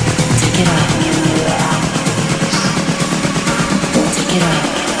 Take it up. Take it up.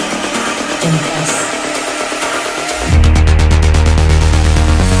 Impress.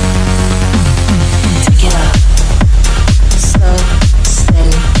 Take it up. Slow,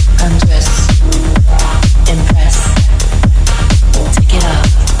 steady, undress. Impress. Take it up.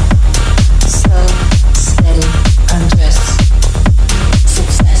 Slow, steady, undress.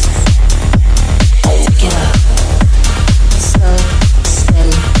 Success. Take it up. Slow,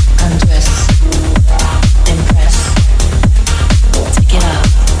 steady, undress. Impress. Take it up.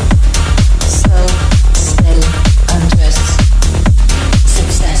 Slow, steady, undress.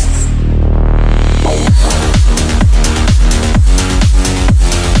 Success.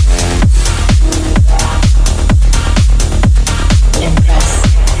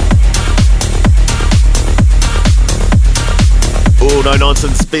 Oh, no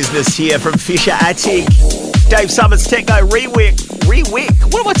nonsense business here from Fisher Attic. Dave Summers Techno Rework.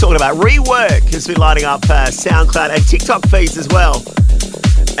 What am I talking about? Rework has been lining up SoundCloud and TikTok feeds as well.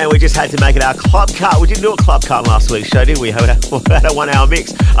 And we just had to make it our club cut. We didn't do a club cut last week's show, did we? We had a 1 hour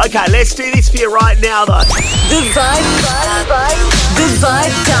mix. Okay, let's do this for you right now, though. The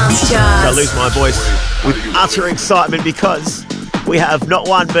Vibe Dance Chart. I lose my voice with utter excitement because we have not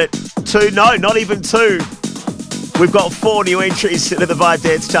one but two, no, not even two. We've got 4 new entries to the Vibe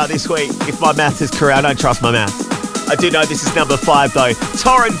Dance Chart this week. If my math is correct, I don't trust my math. I do know this is number 5 though.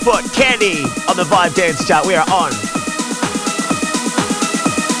 Torrent Foot Kenny on the Vibe Dance Chart. We are on.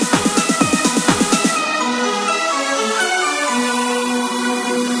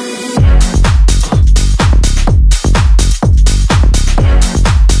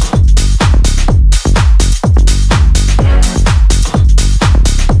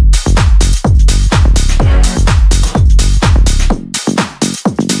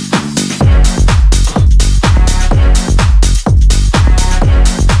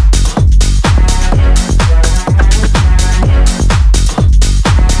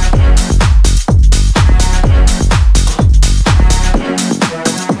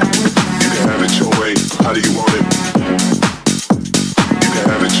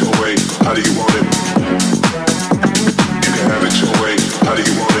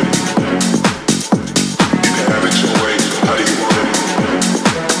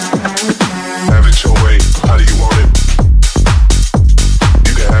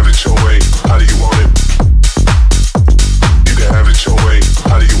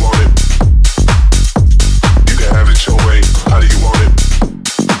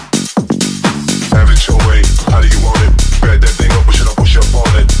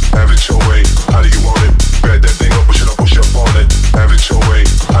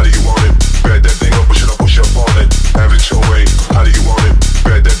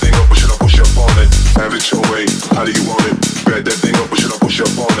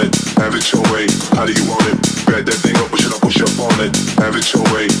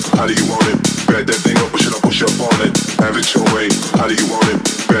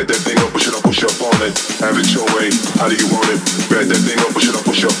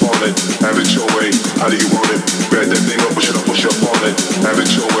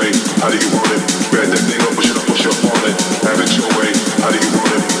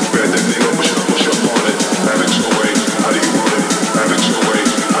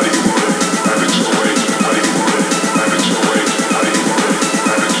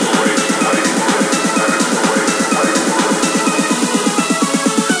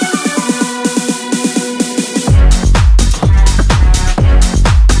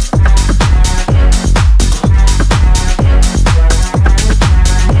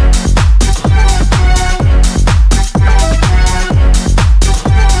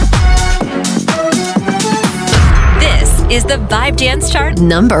 Is the Vibe Dance Chart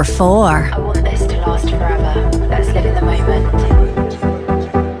number 4. I want this to last forever. Let's live in the moment.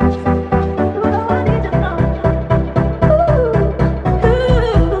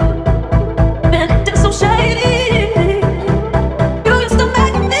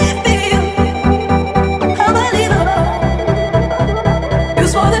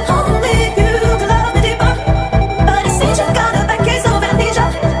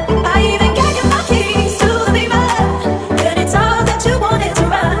 It's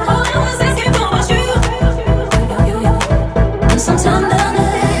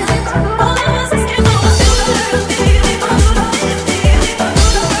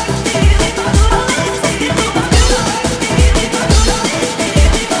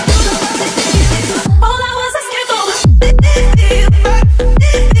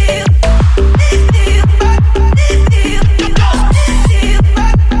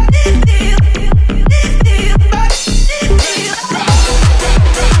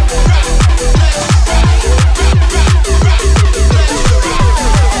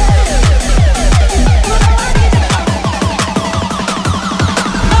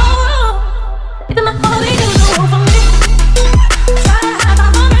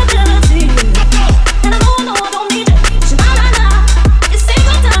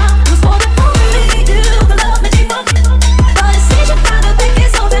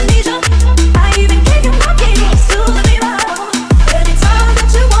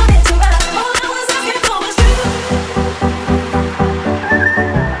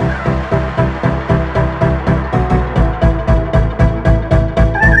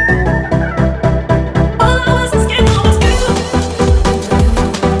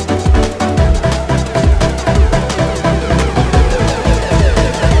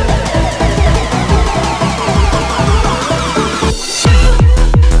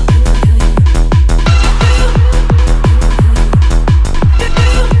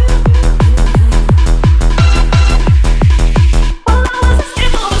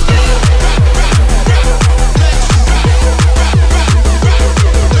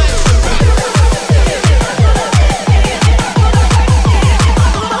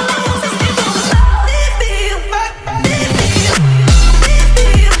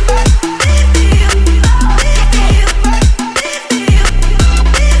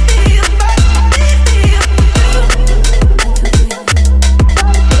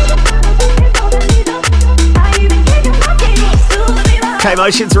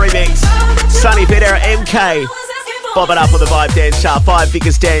K-Motion's remix. Sunny Videra, MK. Bob it up on the Vibe Dance Chart. 5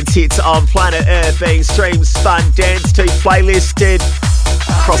 biggest dance hits on planet Earth being streamed, spun, danced to, playlisted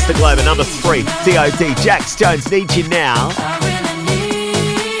across the globe. At number 3, D.O.D, Jax Jones, Need You Now.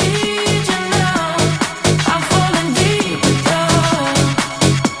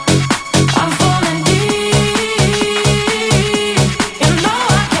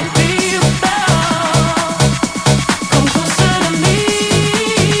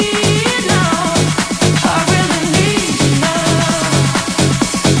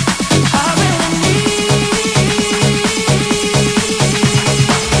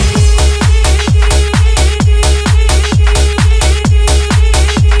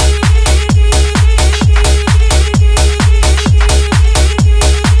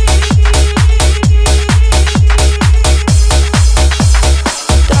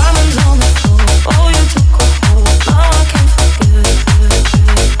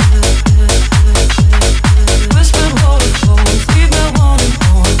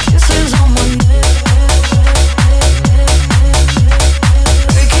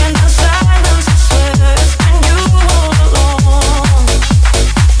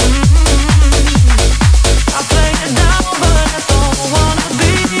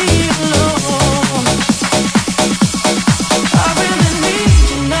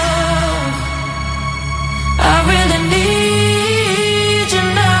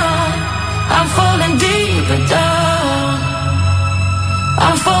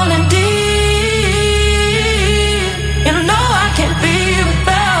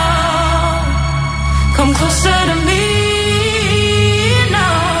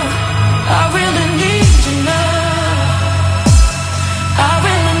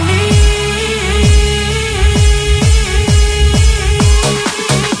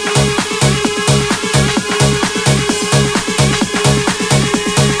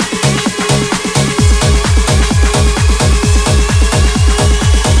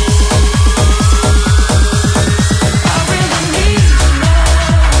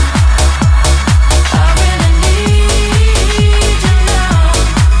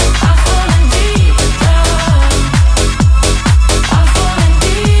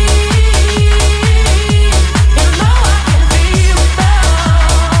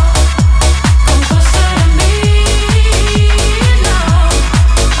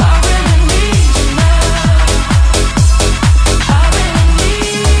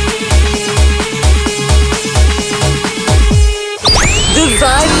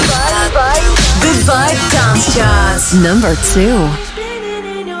 Number 2.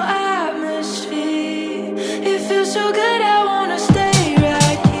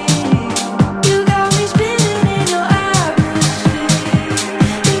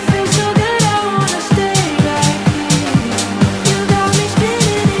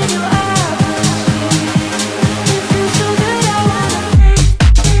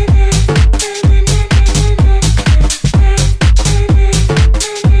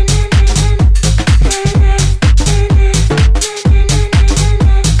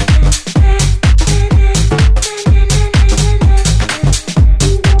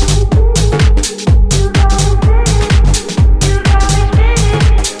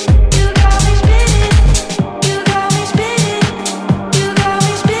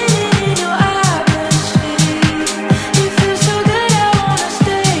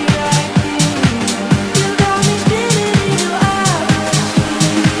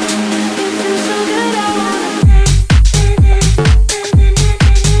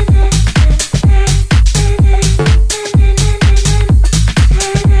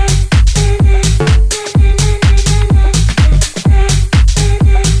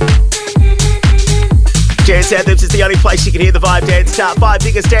 Anthems is the only place you can hear the Vibe Dance Chart. 5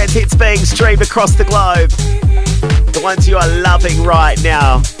 biggest dance hits being streamed across the globe. The ones you are loving right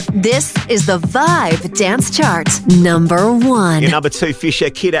now. This is the Vibe Dance Chart, number 1. Your number 2, Fisher,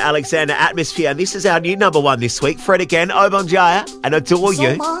 Kida, Alexander, Atmosphere. And this is our new number 1 this week. Fred again, Obonjaya, and Adore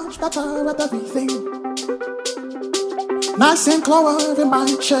You. So much better at everything. Nice and clover in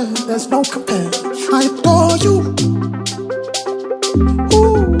my chair, there's no compare. I adore you.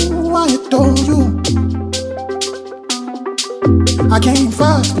 Ooh, I adore you. I came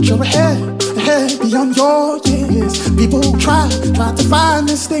first, but you're ahead beyond your years. People try to find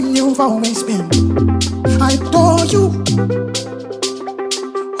this thing you've always been. I adore you.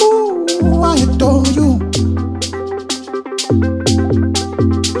 Ooh, I adore you.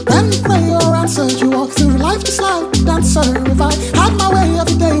 When prayer answered, you walk through life just like a dancer. If I had my way,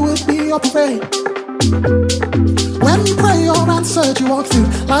 every day would be your parade. When prayer answered, you walk through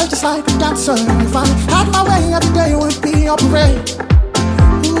life just like a dancer. If I had my way, every day would be your parade.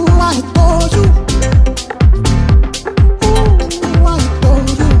 adore you. Ooh, I adore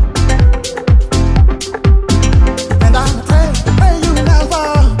you. And I pray you never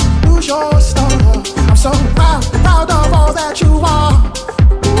lose your star. I'm so proud of all that you are.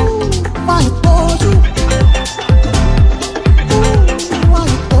 Ooh, I adore you. Ooh, I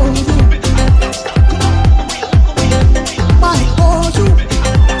adore you. I adore you.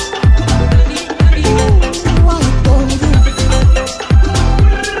 Ooh, I adore you.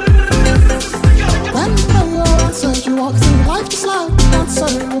 When you're answered, you walk through life just like a dancer.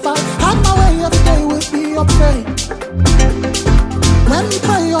 If I had my way, every day would be a parade. When you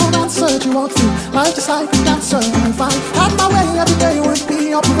pray, you're answered, you walk through life just like a dancer. If I had my way, every day would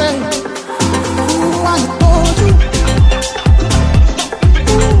be a parade. Ooh, I adore you.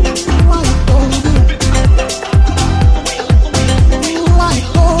 Ooh, I adore you. Ooh, I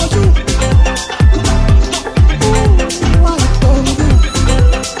adore you. Ooh, I adore you.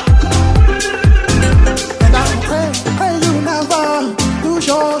 And I pray you never lose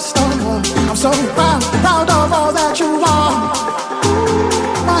your star. I'm so proud of all that you are. Ooh,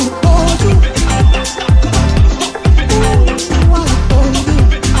 I adore you. Ooh, I adore you.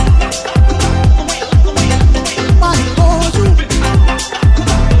 I adore you.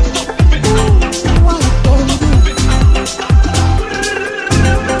 Ooh, I adore you.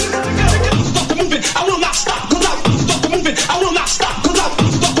 Stop moving, I will not stop, 'cause stop moving, I will not stop, 'cause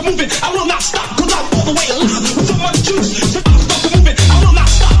stop moving, I will not stop, 'cause I'm all the way alive with so much juice. Stop moving, I will not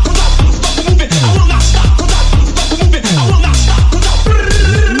stop, 'cause stop moving, I will not stop, 'cause stop moving, I will not stop, 'cause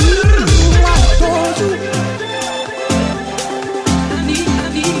Ooh, I adore you.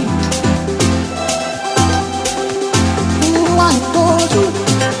 Ooh, I adore you.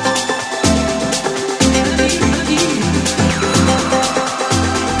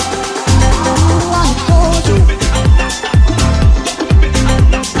 Ooh, I adore you. Ooh,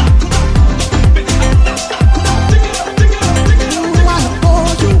 I adore you. Ooh, I adore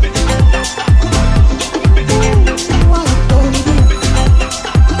you.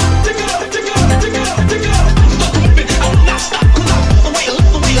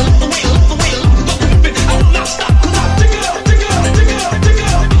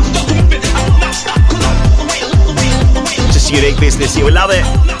 Just unique business here. We love it.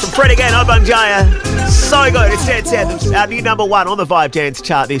 From Fred again, I'm Bungjaya. So good. It's Dance Anthems, our new number one on the Vibe Dance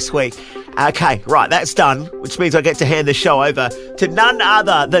chart this week. Okay, right, that's done, which means I get to hand the show over to none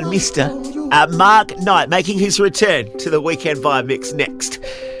other than Mr. Mark Knight, making his return to the Weekend Vibe Mix next.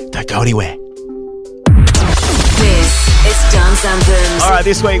 Don't go anywhere. This is Dance Anthems. All right,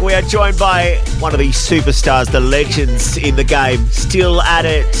 this week we are joined by one of the superstars, the legends in the game, still at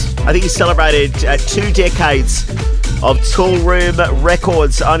it. I think he celebrated 2 decades of Tool Room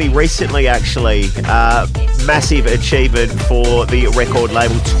Records only recently, actually. Massive achievement for the record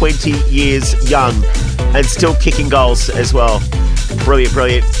label, 20 years young and still kicking goals as well. Brilliant,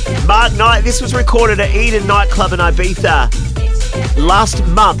 brilliant. Mark Knight, this was recorded at Eden nightclub in Ibiza last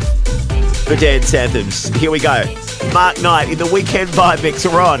month for Dance Anthems. Here we go. Mark Knight in the Weekend Vibe Mix.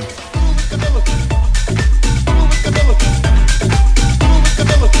 We're on.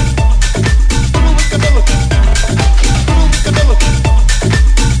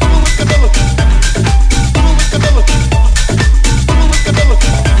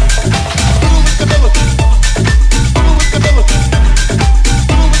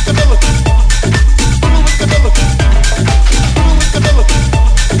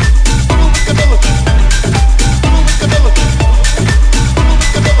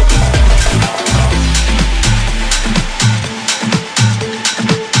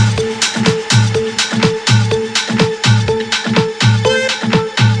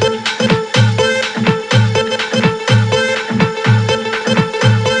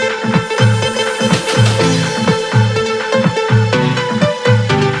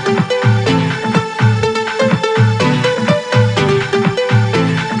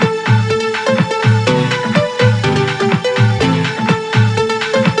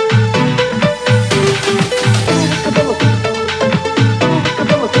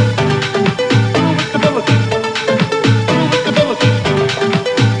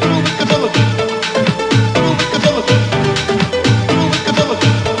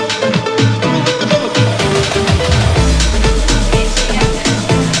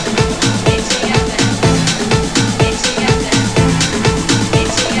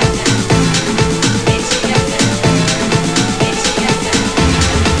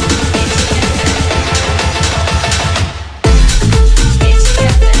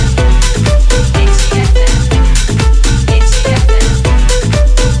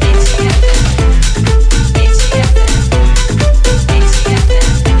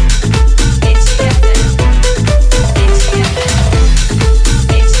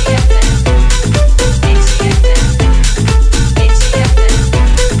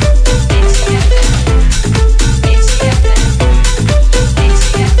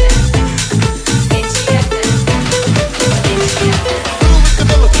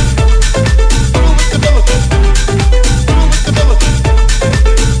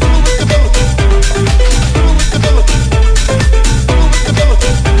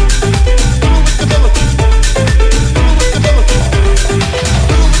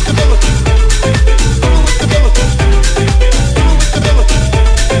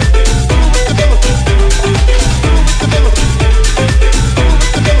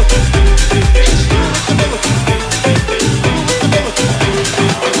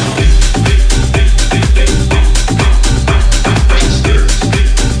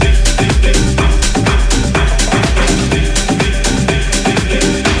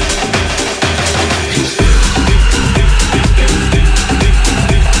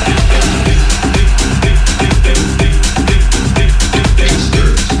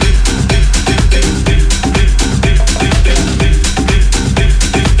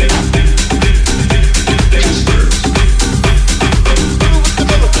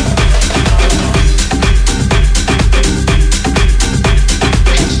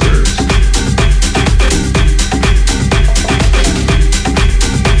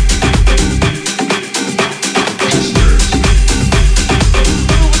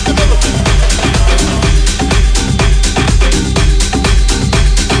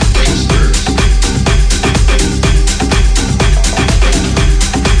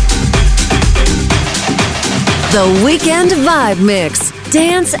 The Weekend Vibe Mix.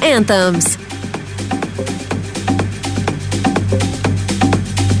 Dance Anthems.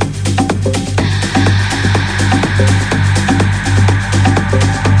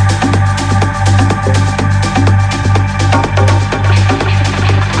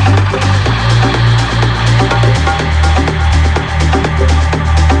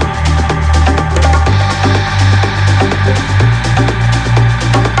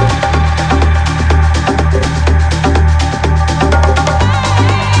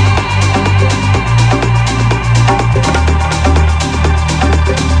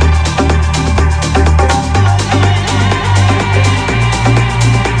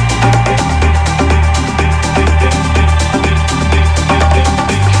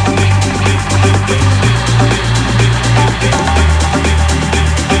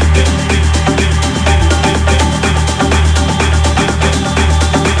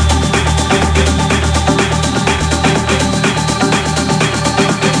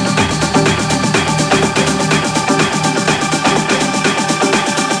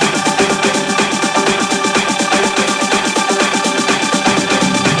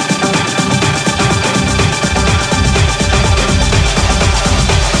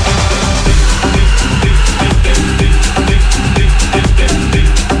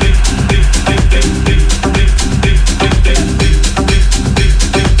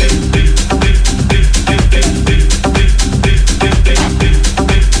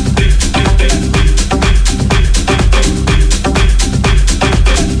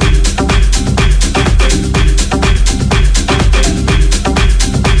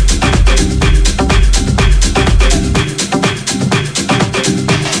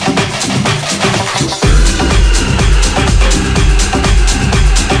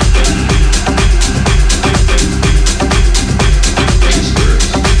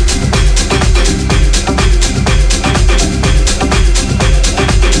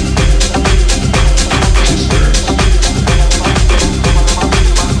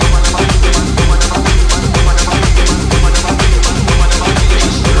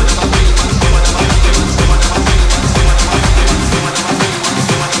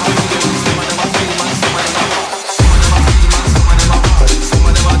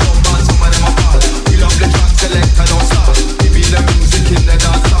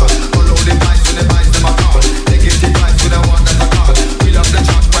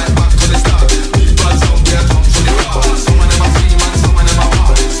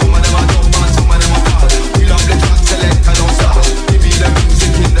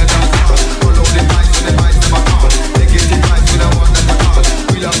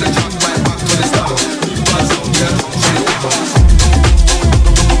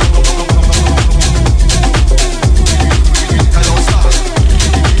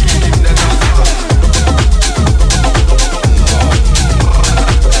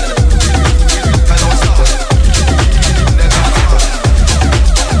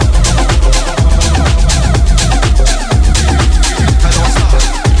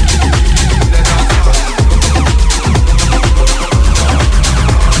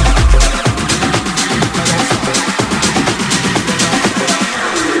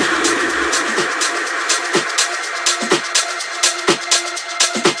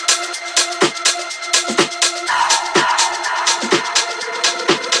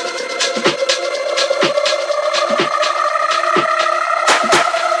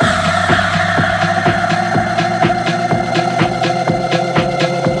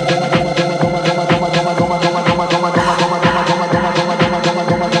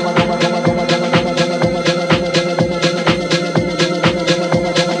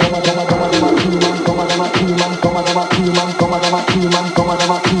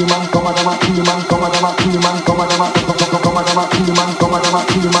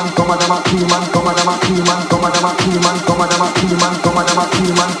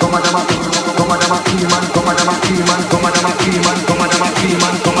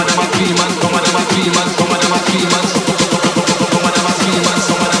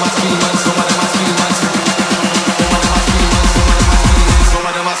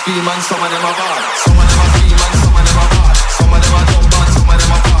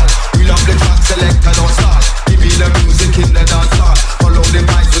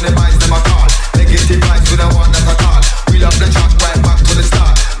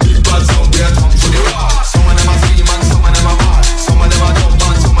 Some of them are free man, some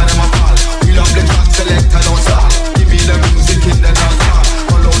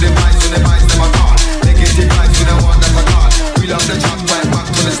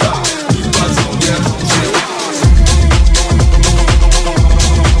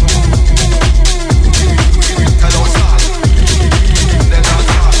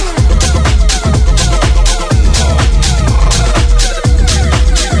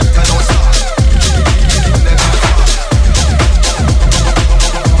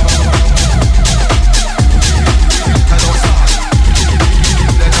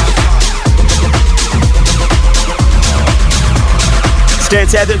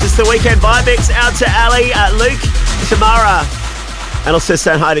Dance Anthems, it's the weekend vibe mix. Out to Ali, Luke, Tamara, and also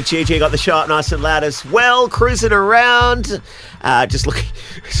saying hi to Gigi. Got the show up nice and loud as well. Cruising around, just looking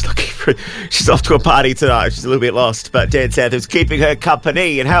for. She's off to a party tonight. She's a little bit lost, but Dance Anthems keeping her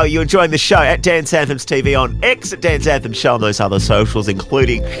company. And how are you enjoying the show? At Dance Anthems TV on X, at Dance Anthems Show on those other socials,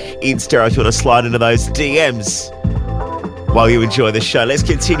 including Insta. If you want to slide into those DMs while you enjoy the show, let's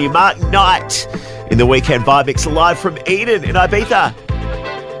continue. Mark Knight in the weekend vibe mix, live from Eden in Ibiza.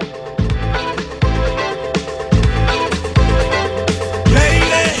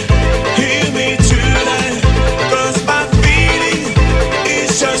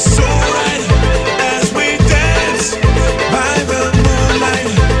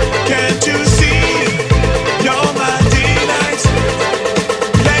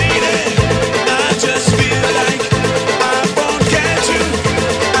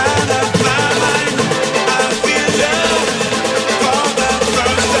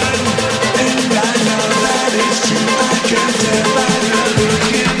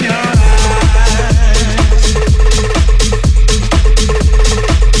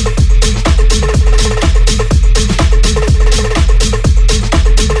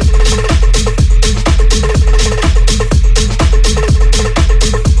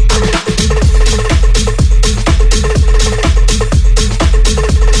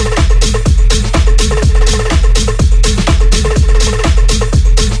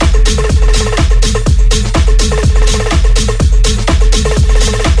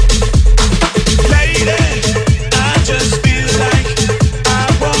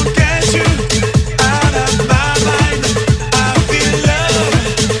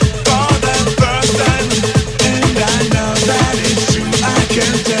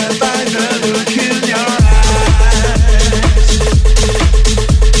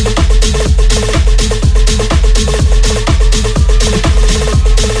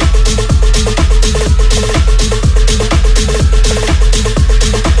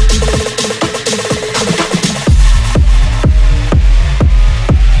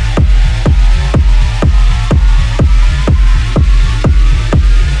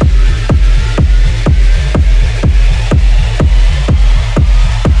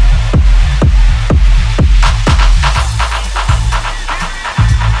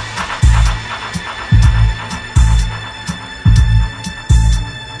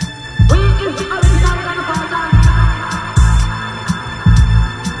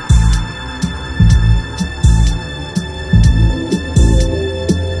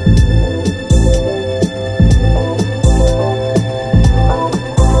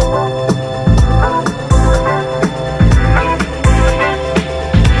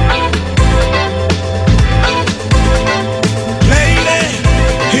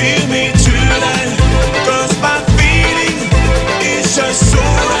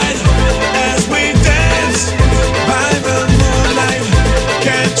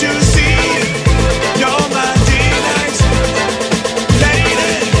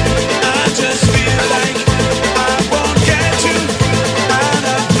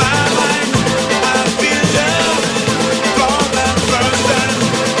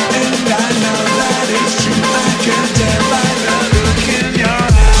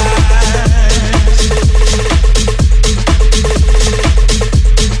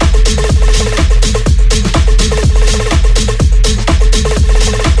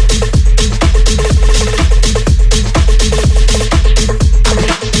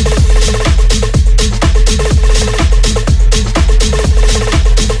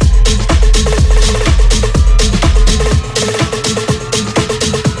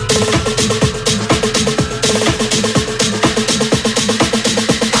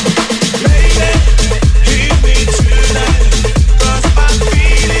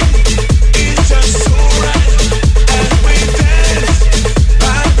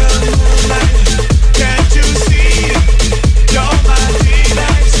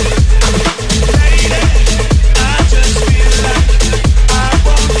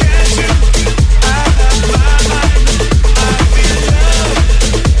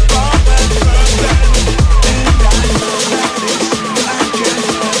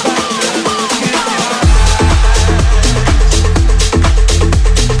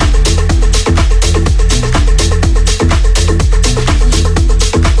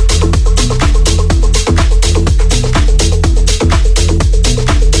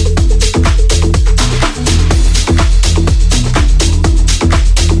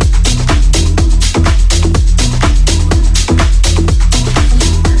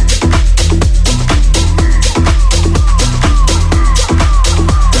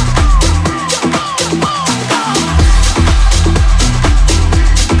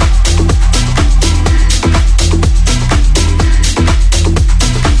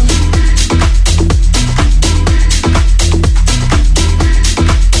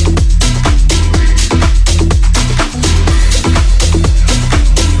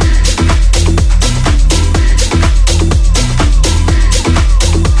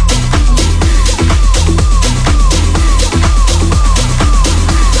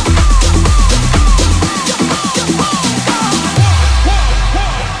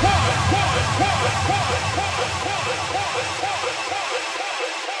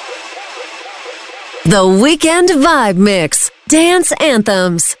 The Weekend Vibe Mix. Dance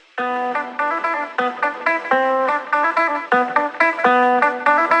Anthems.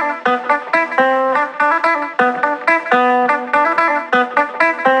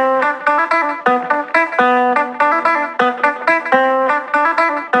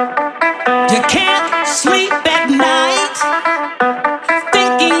 You can't sleep at night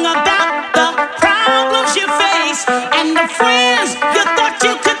thinking about the problems you face and the friends you thought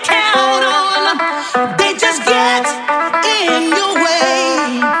you could count on. They just get in your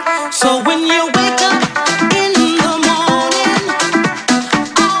way. So when you wake up in the morning,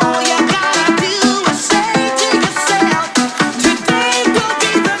 all you gotta do is say to yourself, today will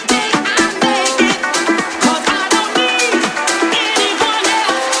be the day I make it, 'cause I don't need anyone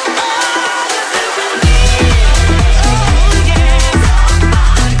else.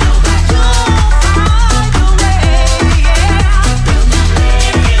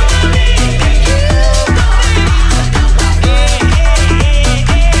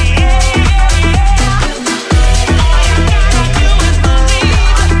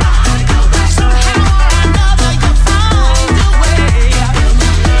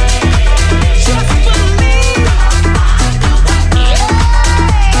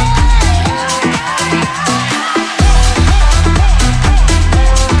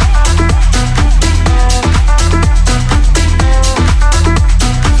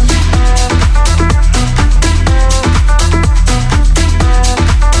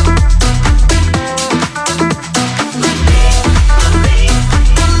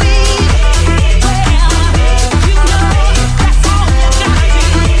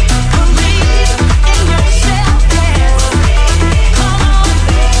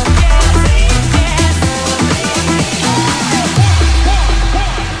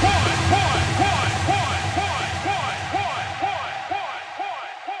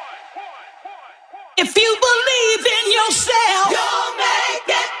 If you believe in yourself, you'll make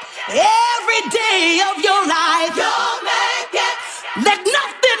it. Every day of your life, you'll make it. Let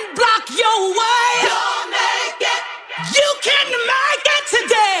nothing block your way, you'll make it. You can make it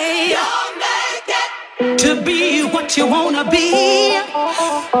today, you'll make it. To be what you wanna be,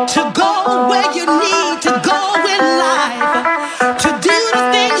 to go where you need to go in life, to do the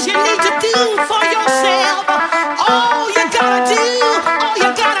things you need to do for yourself. All you gotta do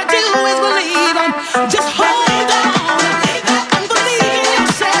is believe. Just hold on and believe in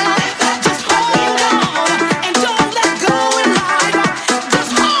yourself. Just hold on and don't let go in life.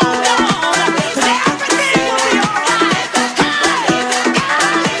 Just hold on, 'cause everything will be alright.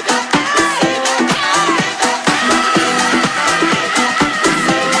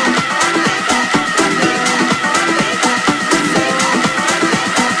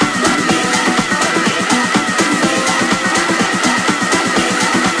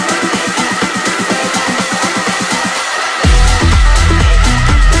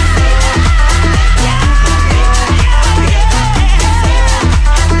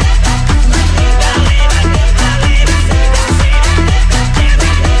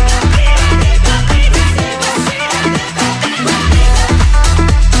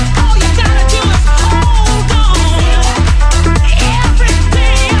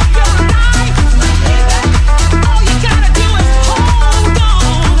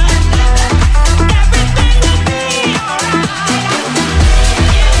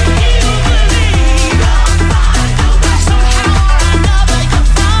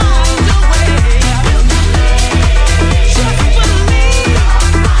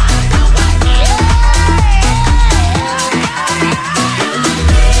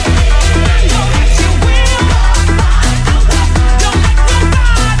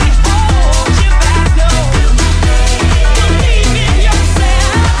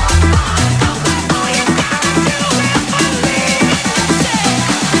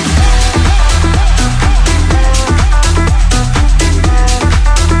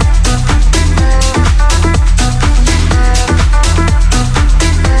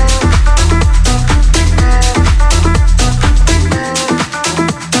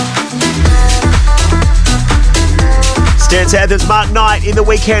 Dance Anthems, Mark Knight in the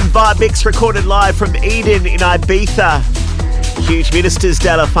Weekend Vibe Mix, recorded live from Eden in Ibiza. Huge Ministers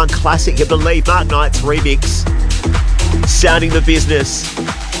Della Funk classic, you believe, Mark Knight's remix. Sounding the business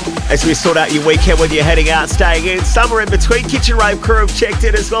as we sort out your weekend when you're heading out, staying in. Somewhere in between, Kitchen Rave crew have checked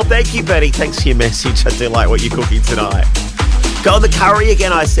in as well. Thank you, Bernie. Thanks for your message. I do like what you're cooking tonight. Go on the curry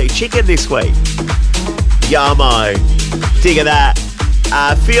again, I see. Chicken this week. Yamo. Dig of that.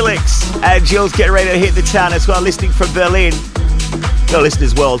 Felix and Jill's getting ready to hit the town as well, listening from Berlin. Got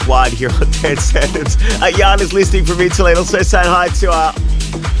listeners worldwide here on Dance Anthems. Jan is listening from Italy, also saying hi to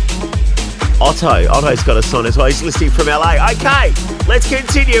Otto's got us on as well. He's listening from LA. Okay, let's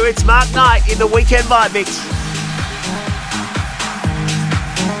continue. It's Mark Knight in the Weekend Vibe Mix.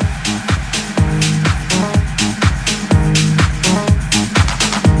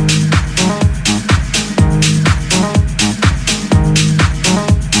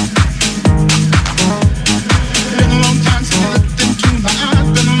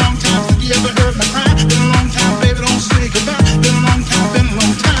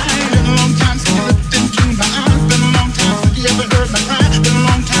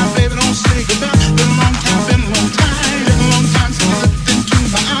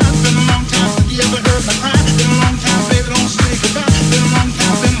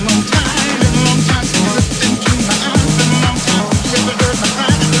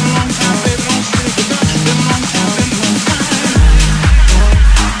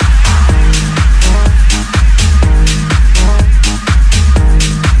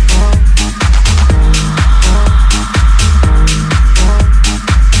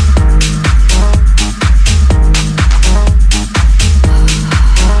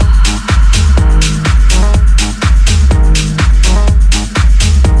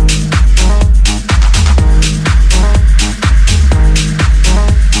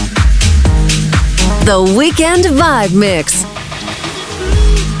 The Weekend Vibe Mix.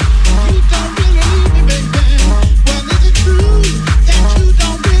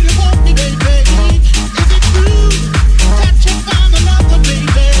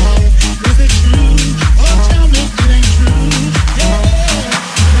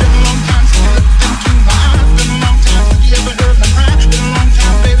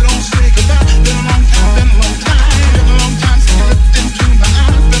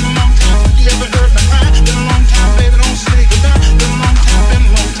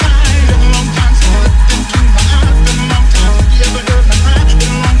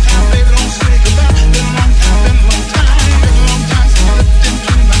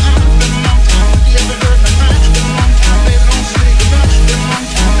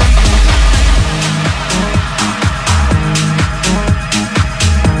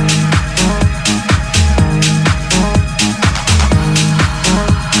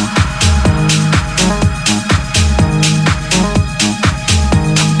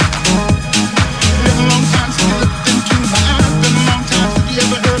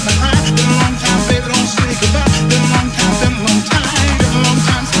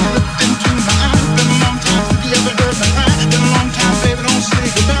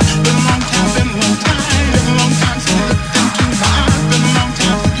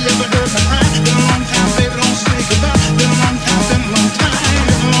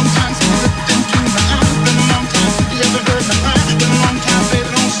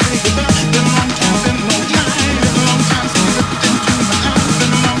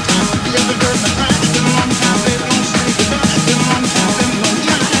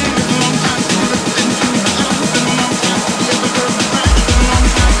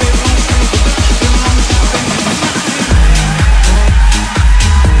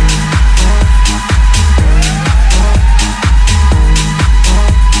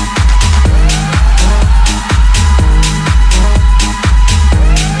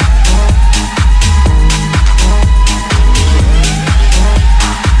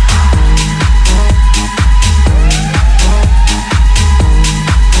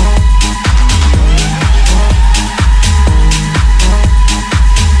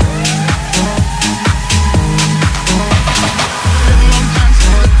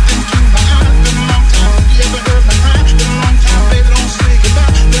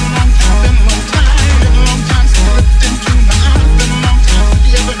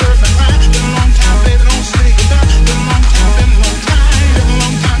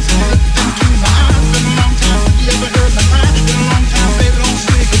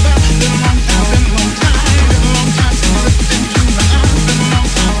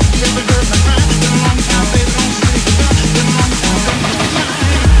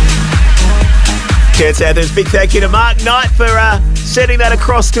 Anthems. Big thank you to Mark Knight for sending that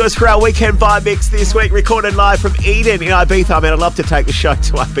across to us for our Weekend Vibe Mix this week, recorded live from Eden in Ibiza. I mean, I'd love to take the show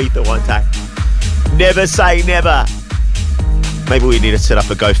to Ibiza one day. Never say never. Maybe we need to set up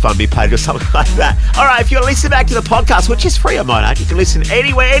a GoFundMe page or something like that. All right, if you want to listen back to the podcast, which is free on Maynard, you can listen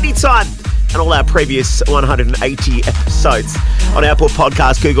anywhere, anytime, and all our previous 180 episodes on Apple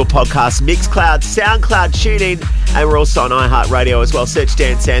Podcasts, Google Podcasts, Mixcloud, SoundCloud, TuneIn, and we're also on iHeartRadio as well. Search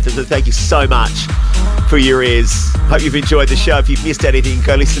Danvce Anthems, and thank you so much for your ears. Hope you've enjoyed the show. If you've missed anything,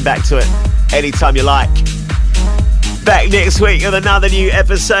 go listen back to it anytime you like. Back next week with another new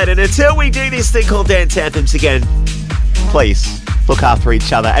episode, and until we do this thing called Danvce Anthems again, please look after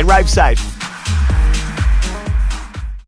each other and rave safe.